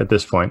intrigued at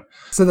this point.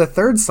 So the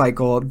third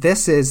cycle,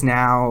 this is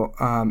now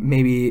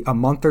maybe a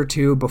month or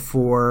two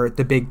before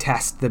the big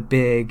test, the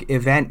big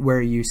event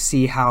where you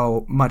see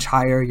how much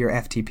higher your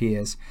FTP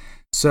is.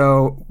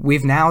 So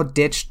we've now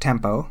ditched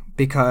tempo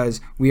because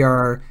we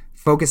are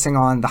focusing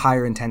on the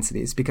higher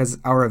intensities because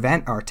our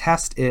event, our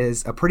test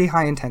is a pretty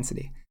high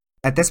intensity.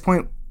 At this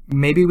point,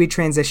 maybe we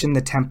transition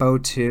the tempo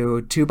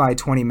to 2 by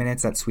 20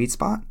 minutes at sweet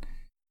spot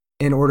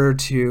in order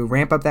to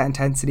ramp up that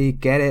intensity,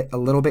 get it a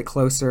little bit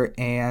closer.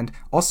 And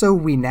also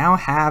we now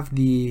have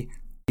the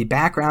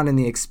background and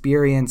the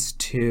experience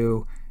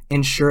to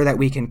ensure that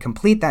we can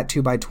complete that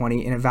 2 by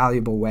 20 in a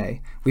valuable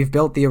way. We've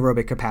built the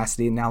aerobic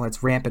capacity. Now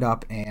let's ramp it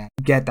up and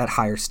get that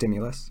higher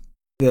stimulus.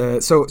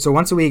 So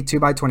once a week, 2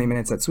 by 20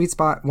 minutes at sweet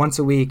spot, once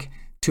a week,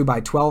 2 by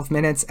 12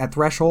 minutes at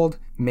threshold,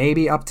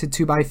 maybe up to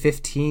 2 by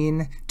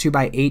 15, 2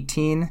 by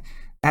 18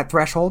 at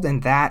threshold.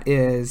 And that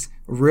is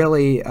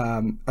really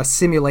a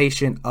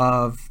simulation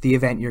of the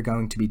event you're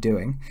going to be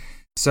doing.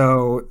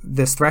 So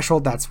this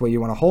threshold, that's what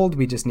you want to hold.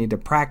 We just need to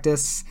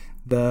practice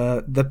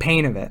the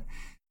pain of it.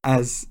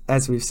 As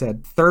we've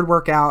said, third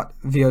workout,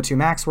 VO2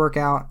 max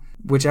workout,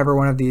 whichever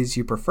one of these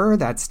you prefer,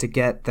 that's to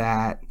get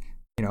that,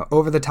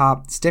 over the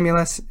top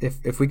stimulus.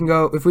 If we can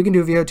do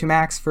VO2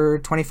 max for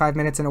 25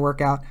 minutes in a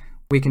workout,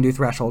 we can do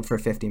threshold for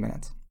 50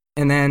 minutes.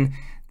 And then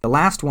the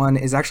last one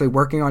is actually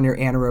working on your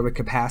anaerobic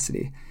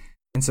capacity.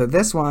 And so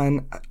this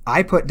one,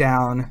 I put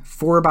down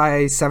 4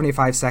 by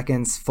 75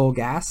 seconds full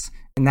gas,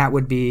 and that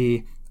would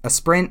be a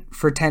sprint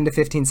for 10 to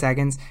 15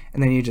 seconds,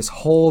 and then you just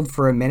hold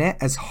for a minute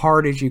as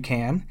hard as you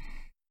can,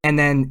 and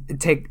then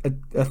take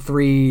a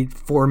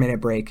 3-4 minute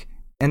break,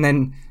 and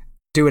then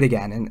do it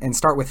again, and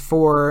start with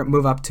 4,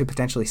 move up to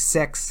potentially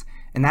 6,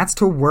 and that's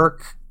to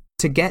work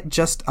to get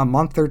just a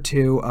month or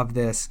two of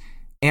this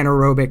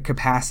anaerobic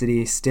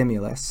capacity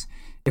stimulus.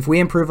 If we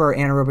improve our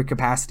anaerobic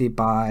capacity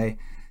by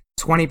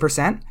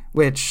 20%,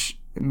 which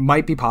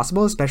might be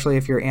possible, especially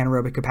if your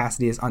anaerobic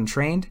capacity is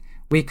untrained,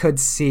 we could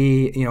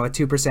see, a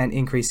 2%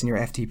 increase in your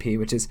FTP,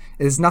 which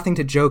is nothing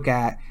to joke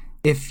at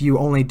if you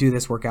only do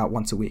this workout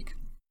once a week.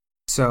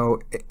 So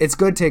it's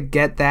good to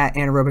get that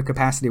anaerobic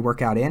capacity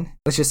workout in.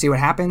 Let's just see what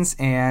happens.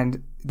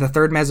 And the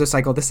third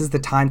mesocycle, this is the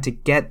time to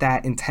get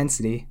that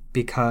intensity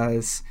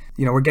because,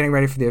 we're getting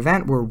ready for the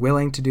event. We're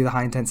willing to do the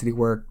high intensity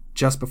work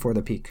just before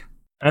the peak.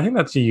 I think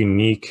that's a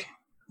unique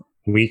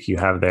week you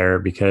have there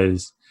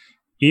because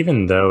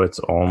even though it's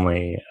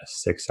only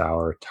a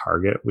 6-hour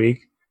target week,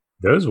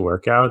 those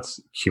workouts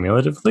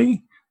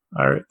cumulatively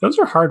those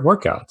are hard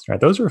workouts, right?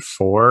 Those are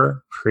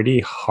 4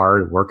 pretty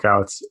hard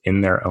workouts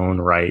in their own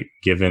right,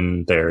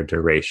 given their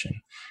duration.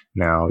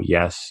 Now,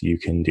 yes, you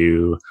can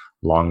do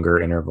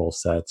longer interval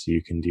sets.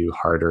 You can do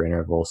harder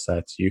interval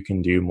sets. You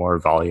can do more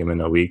volume in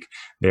a week.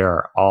 There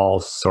are all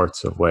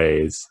sorts of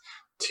ways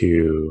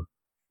to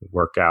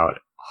work out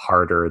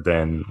harder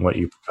than what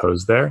you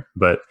propose there.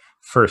 But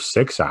for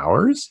 6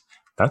 hours,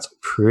 that's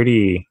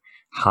pretty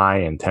high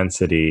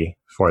intensity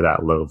for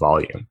that low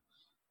volume.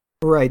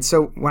 Right.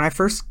 So when I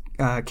first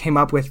came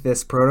up with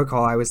this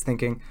protocol, I was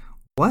thinking,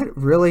 what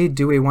really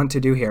do we want to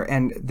do here?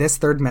 And this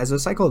third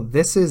mesocycle,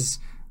 this is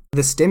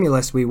the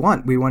stimulus we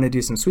want. We want to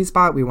do some sweet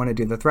spot. We want to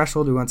do the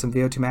threshold. We want some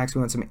VO2 max. We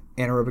want some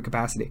anaerobic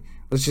capacity.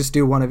 Let's just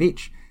do one of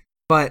each.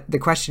 But the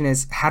question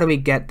is, how do we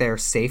get there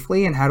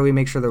safely? And how do we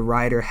make sure the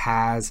rider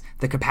has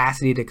the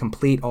capacity to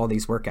complete all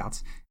these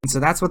workouts? And so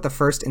that's what the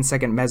first and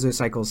second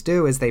mesocycles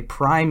do, is they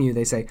prime you.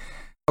 They say,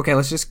 okay,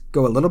 let's just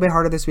go a little bit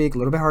harder this week, a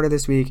little bit harder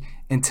this week,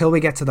 until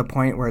we get to the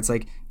point where it's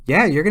like,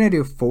 yeah, you're going to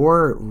do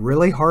 4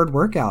 really hard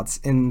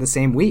workouts in the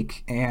same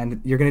week, and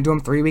you're going to do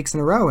them 3 weeks in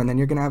a row, and then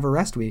you're going to have a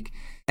rest week.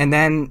 And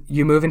then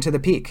you move into the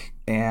peak.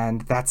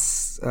 And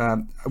that's,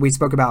 we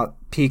spoke about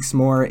peaks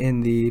more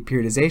in the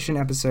periodization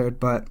episode,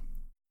 but,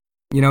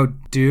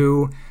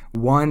 do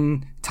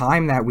one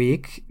time that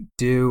week,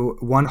 do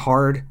 1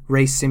 hard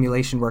race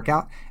simulation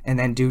workout, and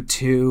then do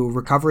 2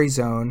 recovery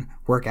zone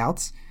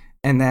workouts.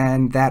 And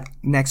then that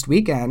next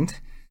weekend,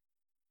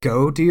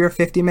 go do your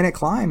 50-minute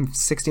climb,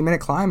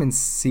 60-minute climb, and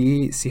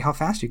see how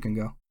fast you can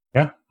go.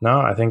 Yeah, no,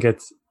 I think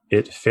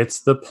it fits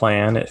the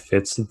plan. It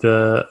fits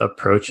the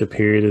approach of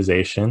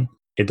periodization.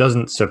 It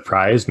doesn't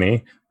surprise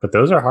me, but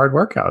those are hard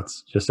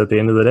workouts. Just at the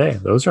end of the day,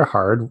 those are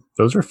hard.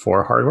 Those are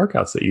 4 hard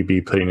workouts that you'd be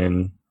putting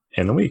in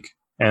a week.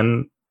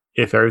 And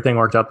if everything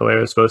worked out the way it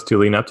was supposed to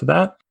leading up to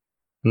that,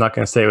 I'm not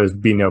going to say it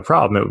would be no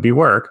problem. It would be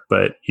work,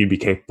 but you'd be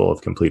capable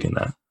of completing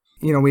that.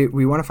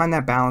 We want to find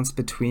that balance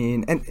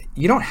between, and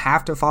you don't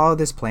have to follow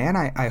this plan.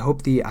 I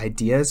hope the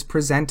ideas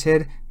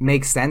presented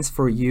make sense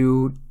for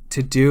you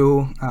to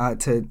do,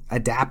 to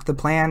adapt the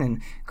plan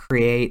and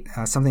create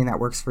something that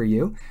works for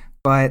you.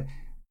 But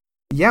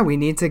yeah, we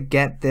need to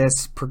get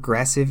this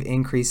progressive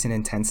increase in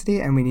intensity,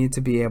 and we need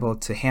to be able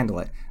to handle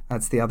it.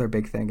 That's the other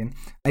big thing. And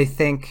I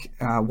think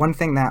one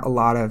thing that a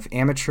lot of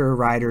amateur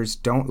riders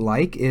don't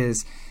like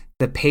is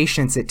the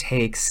patience it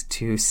takes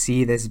to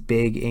see this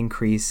big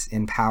increase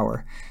in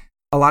power.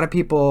 A lot of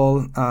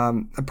people,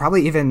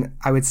 probably even,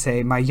 I would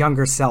say, my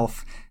younger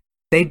self,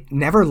 they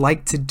never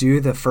like to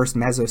do the first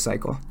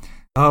mesocycle.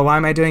 Oh, why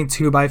am I doing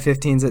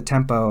 2x15s at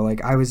tempo?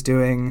 Like I was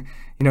doing,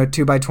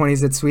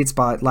 2x20s at sweet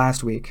spot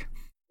last week.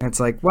 And it's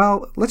like,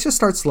 well, let's just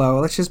start slow.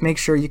 Let's just make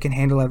sure you can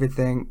handle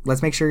everything.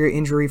 Let's make sure you're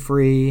injury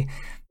free.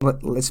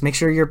 Let's make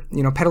sure you're,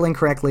 pedaling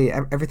correctly.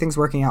 Everything's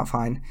working out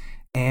fine.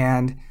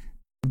 And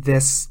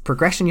this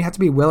progression, you have to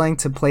be willing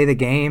to play the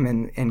game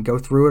and go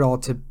through it all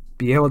to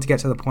be able to get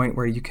to the point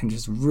where you can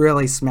just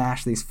really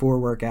smash these 4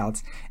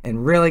 workouts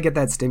and really get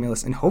that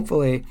stimulus. And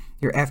hopefully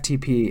your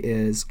FTP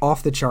is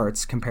off the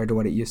charts compared to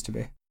what it used to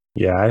be.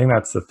 Yeah, I think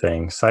that's the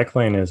thing.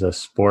 Cycling is a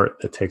sport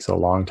that takes a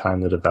long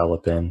time to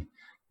develop in.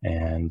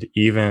 And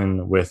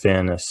even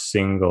within a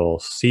single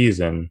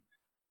season,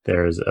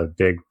 there's a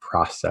big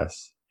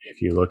process.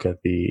 If you look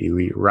at the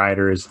elite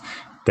riders,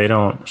 they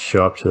don't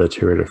show up to the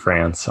Tour de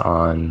France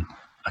on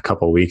a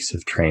couple weeks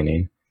of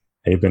training.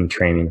 They've been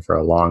training for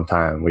a long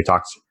time. We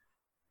talked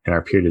in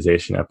our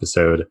periodization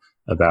episode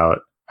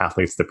about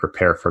athletes that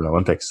prepare for an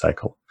Olympic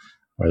cycle,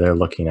 where they're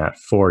looking at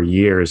 4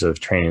 years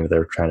of training that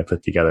they're trying to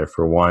put together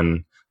for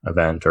one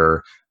event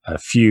or a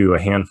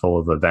handful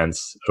of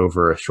events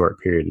over a short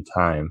period of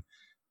time.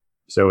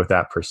 So with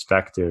that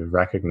perspective,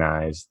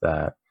 recognize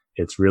that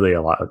it's really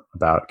a lot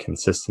about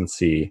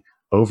consistency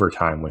over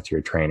time with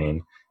your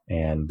training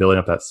and building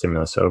up that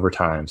stimulus over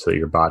time so that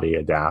your body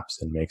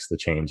adapts and makes the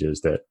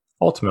changes that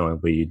ultimately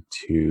lead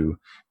to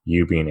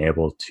you being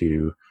able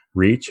to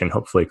reach and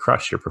hopefully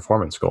crush your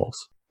performance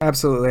goals.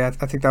 Absolutely. I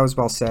think that was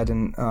well said.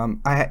 And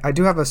I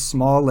do have a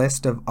small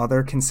list of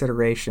other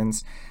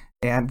considerations,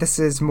 and this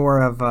is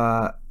more of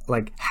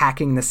like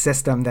hacking the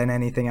system than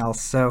anything else.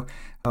 So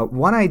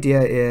one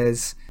idea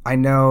is, I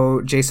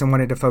know Jason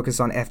wanted to focus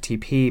on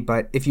FTP,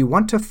 but if you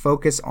want to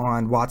focus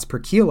on watts per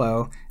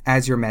kilo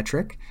as your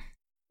metric,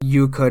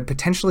 you could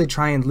potentially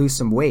try and lose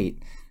some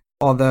weight.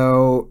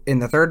 Although in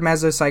the third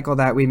mesocycle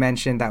that we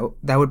mentioned,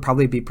 that would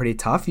probably be pretty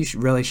tough. You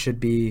should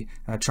be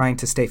trying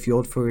to stay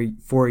fueled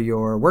for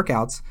your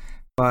workouts.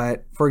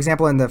 But for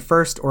example, in the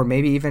first or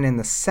maybe even in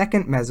the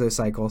second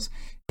mesocycles,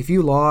 if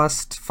you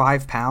lost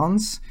 5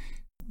 pounds,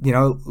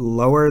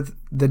 lower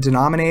the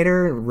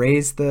denominator,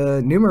 raise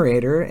the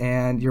numerator,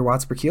 and your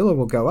watts per kilo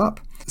will go up.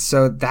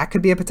 So that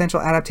could be a potential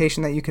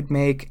adaptation that you could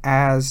make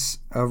as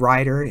a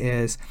rider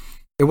is,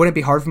 it wouldn't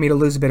be hard for me to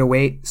lose a bit of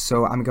weight,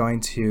 so I'm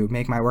going to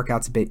make my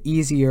workouts a bit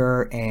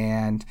easier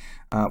and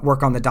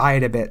work on the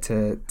diet a bit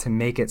to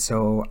make it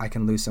so I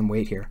can lose some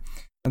weight here.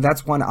 And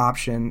that's one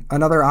option.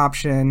 Another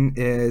option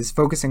is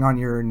focusing on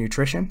your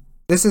nutrition.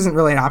 This isn't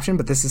really an option,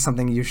 but this is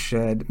something you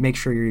should make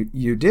sure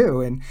you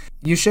do. And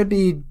you should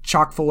be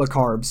chock full of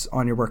carbs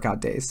on your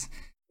workout days.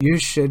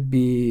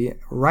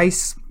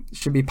 Rice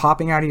should be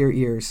popping out of your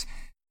ears.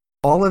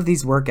 All of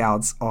these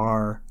workouts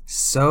are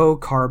so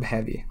carb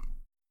heavy.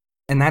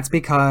 And that's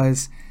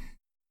because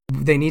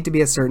they need to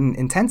be a certain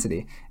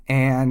intensity.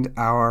 And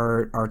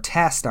our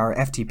test, our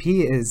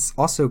FTP, is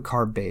also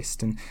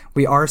carb-based. And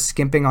we are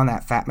skimping on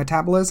that fat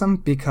metabolism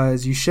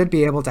because you should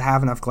be able to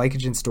have enough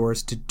glycogen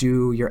stores to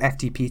do your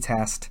FTP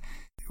test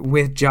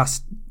with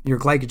just your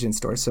glycogen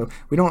stores. So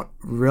we don't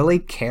really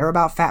care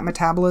about fat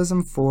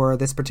metabolism for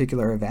this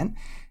particular event.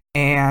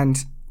 And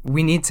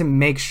we need to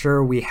make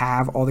sure we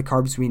have all the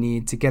carbs we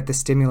need to get the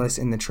stimulus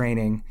in the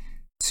training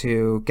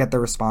to get the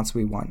response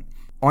we want.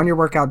 On your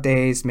workout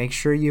days, make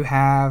sure you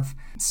have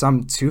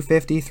some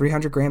 250,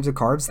 300 grams of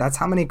carbs. That's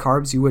how many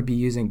carbs you would be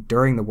using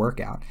during the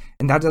workout.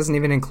 And that doesn't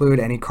even include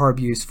any carb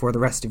use for the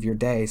rest of your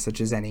day,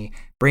 such as any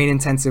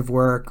brain-intensive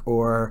work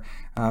or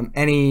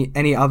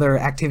any other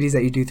activities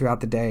that you do throughout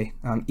the day.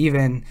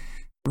 Even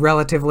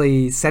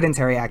relatively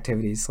sedentary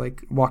activities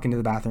like walking to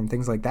the bathroom,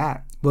 things like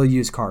that, will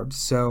use carbs.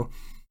 So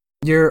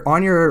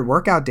on your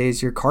workout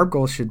days, your carb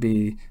goal should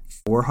be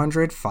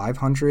 400,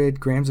 500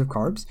 grams of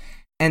carbs.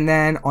 And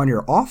then on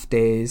your off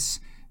days,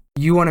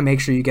 you want to make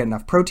sure you get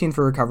enough protein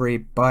for recovery,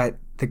 but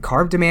the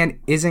carb demand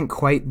isn't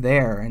quite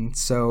there. And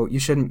so you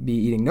shouldn't be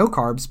eating no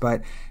carbs,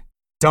 but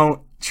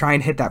don't try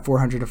and hit that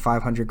 400 to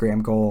 500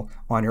 gram goal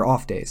on your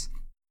off days.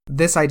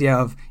 This idea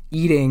of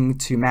eating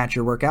to match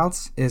your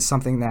workouts is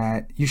something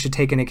that you should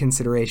take into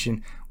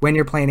consideration when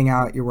you're planning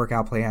out your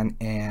workout plan.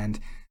 And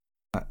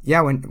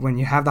when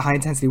you have the high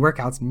intensity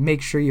workouts,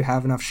 make sure you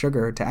have enough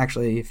sugar to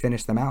actually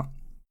finish them out.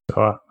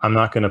 So I'm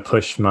not going to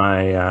push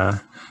my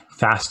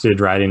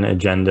fasted riding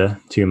agenda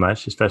too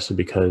much, especially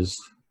because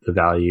the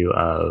value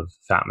of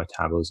fat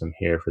metabolism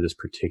here for this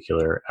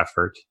particular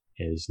effort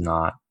is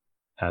not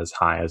as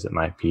high as it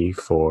might be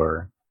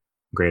for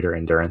greater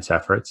endurance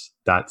efforts.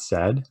 That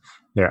said,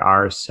 there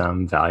are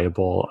some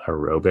valuable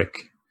aerobic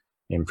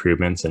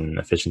improvements and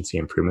efficiency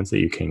improvements that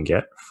you can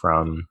get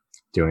from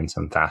doing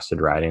some fasted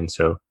riding.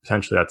 So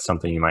potentially that's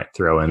something you might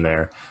throw in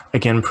there.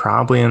 Again,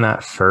 probably in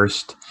that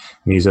first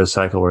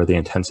mesocycle where the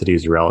intensity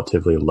is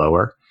relatively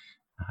lower.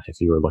 If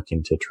you were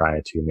looking to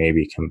try to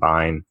maybe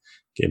combine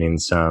getting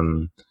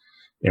some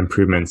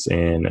improvements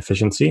in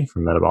efficiency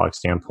from a metabolic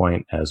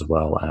standpoint, as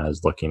well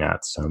as looking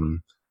at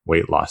some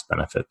weight loss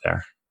benefit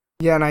there.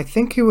 Yeah, and I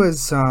think it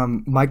was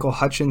Michael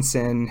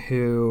Hutchinson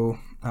who,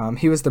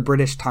 he was the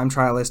British time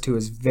trialist who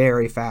was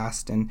very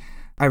fast. And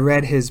I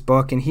read his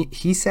book, and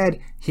he said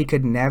he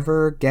could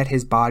never get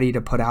his body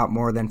to put out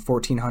more than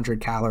 1,400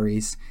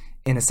 calories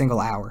in a single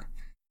hour.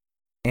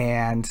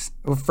 And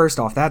well, first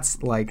off, that's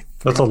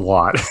a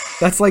lot.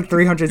 That's like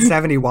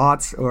 370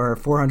 watts or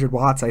 400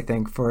 watts, I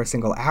think, for a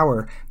single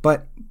hour.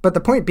 But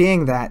the point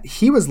being that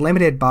he was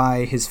limited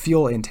by his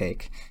fuel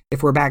intake,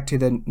 if we're back to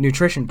the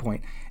nutrition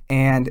point.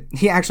 And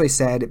he actually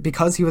said,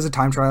 because he was a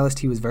time trialist,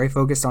 he was very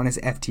focused on his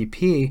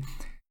FTP.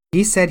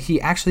 He said he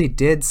actually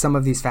did some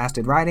of these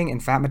fasted riding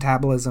and fat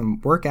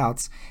metabolism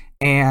workouts,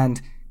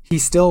 and he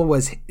still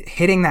was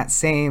hitting that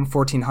same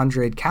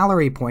 1,400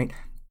 calorie point,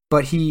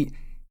 but he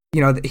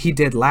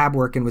did lab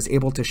work and was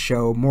able to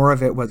show more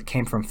of it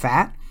came from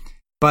fat,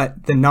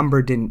 but the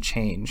number didn't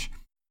change.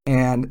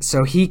 And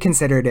so he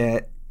considered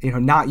it,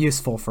 not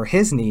useful for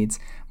his needs.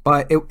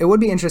 But it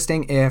would be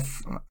interesting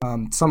if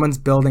someone's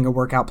building a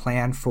workout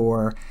plan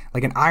for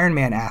like an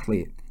Ironman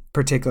athlete,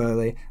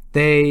 particularly.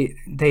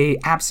 They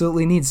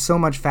absolutely need so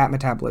much fat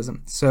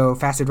metabolism. So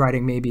fasted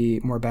riding may be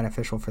more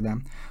beneficial for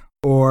them.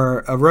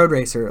 Or a road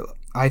racer,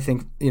 I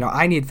think,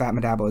 I need fat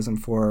metabolism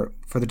for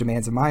the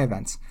demands of my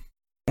events.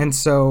 And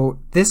so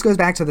this goes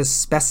back to the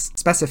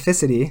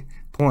specificity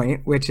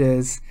point, which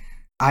is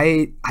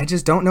I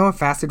just don't know if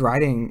fasted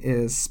riding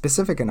is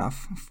specific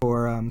enough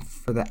for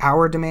the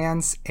hour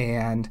demands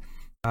and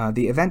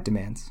the event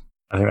demands.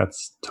 I think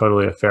that's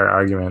totally a fair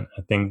argument.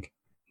 I think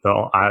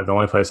the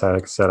only place I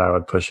said I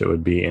would push it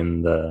would be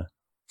in the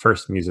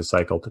first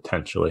mesocycle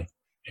potentially,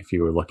 if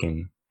you were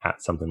looking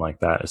at something like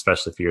that,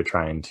 especially if you're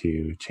trying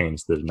to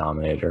change the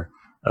denominator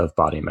of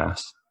body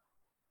mass.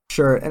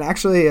 Sure. And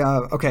actually,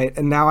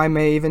 and now I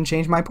may even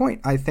change my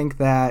point. I think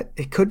that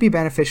it could be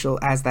beneficial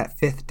as that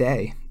fifth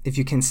day, if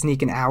you can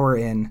sneak an hour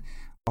in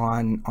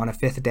on a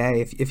fifth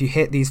day. If you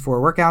hit these 4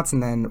 workouts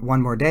and then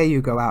one more day,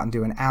 you go out and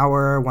do an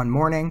hour one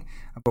morning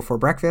before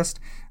breakfast.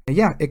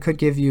 Yeah, it could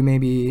give you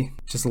maybe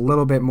just a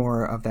little bit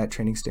more of that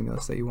training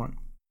stimulus that you want.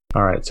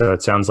 All right. So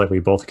it sounds like we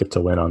both get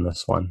to win on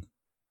this one.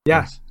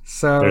 Yeah.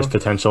 So there's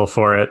potential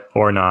for it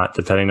or not,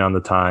 depending on the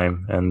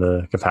time and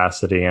the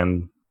capacity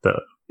and the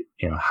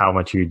how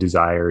much you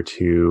desire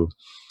to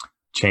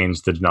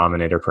change the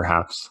denominator,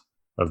 perhaps,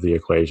 of the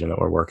equation that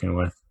we're working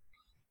with.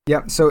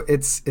 Yeah, so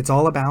it's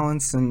all a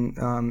balance, and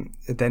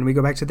then we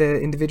go back to the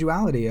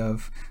individuality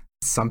of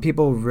some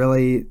people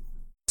really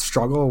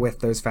struggle with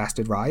those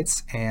fasted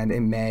rides, and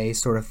it may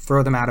sort of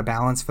throw them out of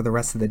balance for the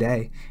rest of the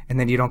day, and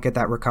then you don't get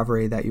that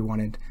recovery that you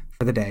wanted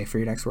for the day for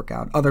your next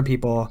workout. Other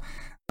people,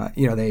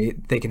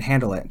 they can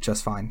handle it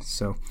just fine.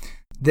 So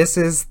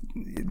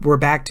we're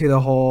back to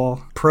the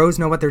whole pros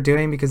know what they're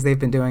doing because they've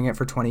been doing it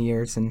for 20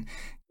 years, and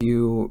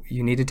you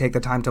need to take the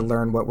time to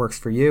learn what works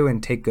for you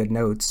and take good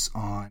notes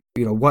on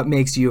what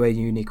makes you a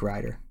unique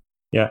rider.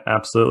 Yeah,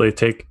 absolutely.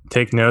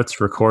 Take notes,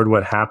 record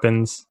what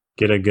happens,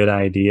 get a good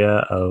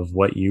idea of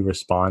what you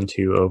respond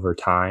to over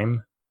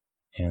time,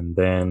 and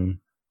then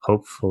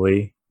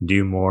hopefully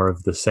do more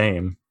of the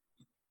same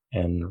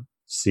and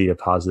see a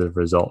positive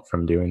result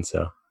from doing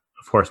so.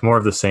 Of course, more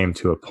of the same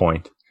to a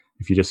point.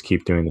 If you just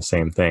keep doing the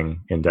same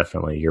thing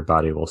indefinitely, your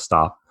body will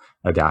stop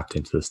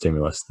adapting to the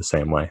stimulus the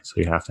same way. So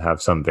you have to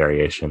have some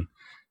variation.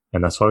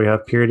 And that's why we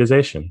have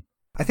periodization.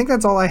 I think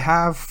that's all I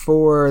have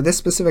for this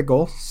specific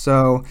goal.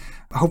 So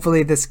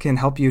hopefully this can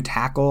help you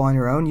tackle on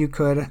your own. You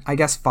could, I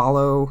guess,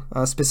 follow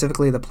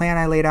specifically the plan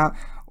I laid out,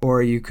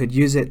 or you could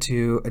use it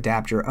to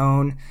adapt your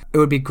own. It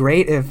would be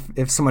great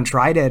if someone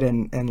tried it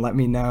and let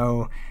me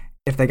know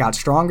if they got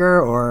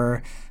stronger,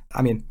 or,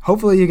 I mean,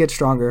 hopefully you get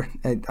stronger.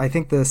 I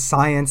think the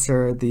science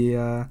or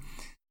the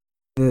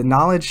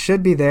knowledge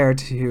should be there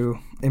to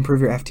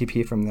improve your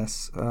FTP from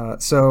this.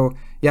 So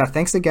yeah,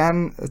 thanks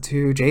again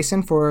to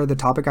Jason for the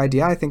topic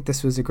idea. I think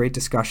this was a great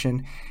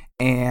discussion.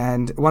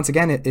 And once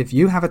again, if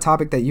you have a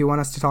topic that you want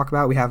us to talk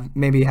about, we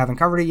haven't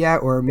covered it yet,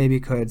 or maybe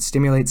could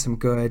stimulate some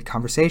good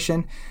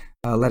conversation,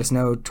 let us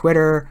know.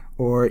 Twitter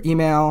or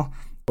email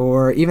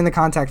or even the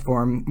contact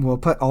form. We'll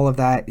put all of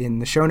that in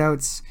the show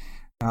notes.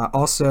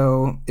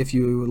 Also, if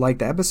you like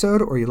the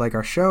episode or you like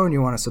our show and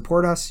you want to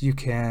support us, you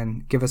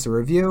can give us a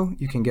review.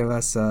 You can give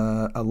us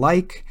a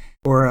like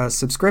or a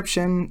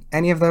subscription.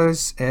 Any of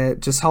those, it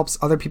just helps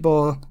other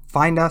people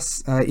find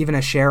us. Even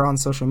a share on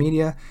social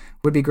media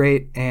would be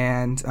great,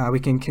 and we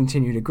can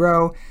continue to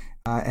grow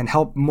and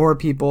help more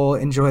people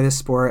enjoy this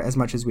sport as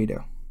much as we do.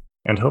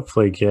 And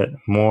hopefully get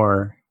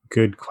more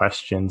good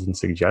questions and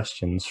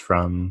suggestions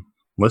from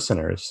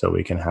listeners so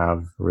we can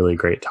have really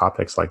great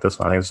topics like this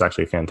one. I think this is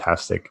actually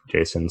fantastic,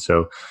 Jason.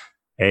 So,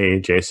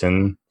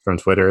 Jason from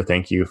Twitter,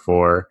 thank you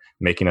for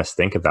making us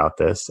think about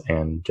this.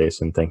 And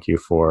Jason, thank you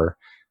for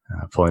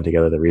pulling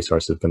together the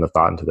resources, putting the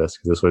thought into this,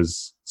 because this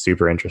was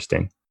super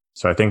interesting.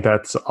 So I think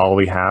that's all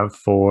we have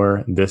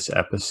for this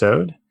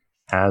episode.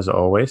 As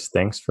always,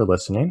 thanks for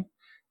listening.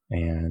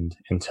 And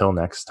until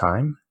next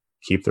time,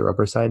 keep the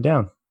rubber side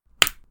down.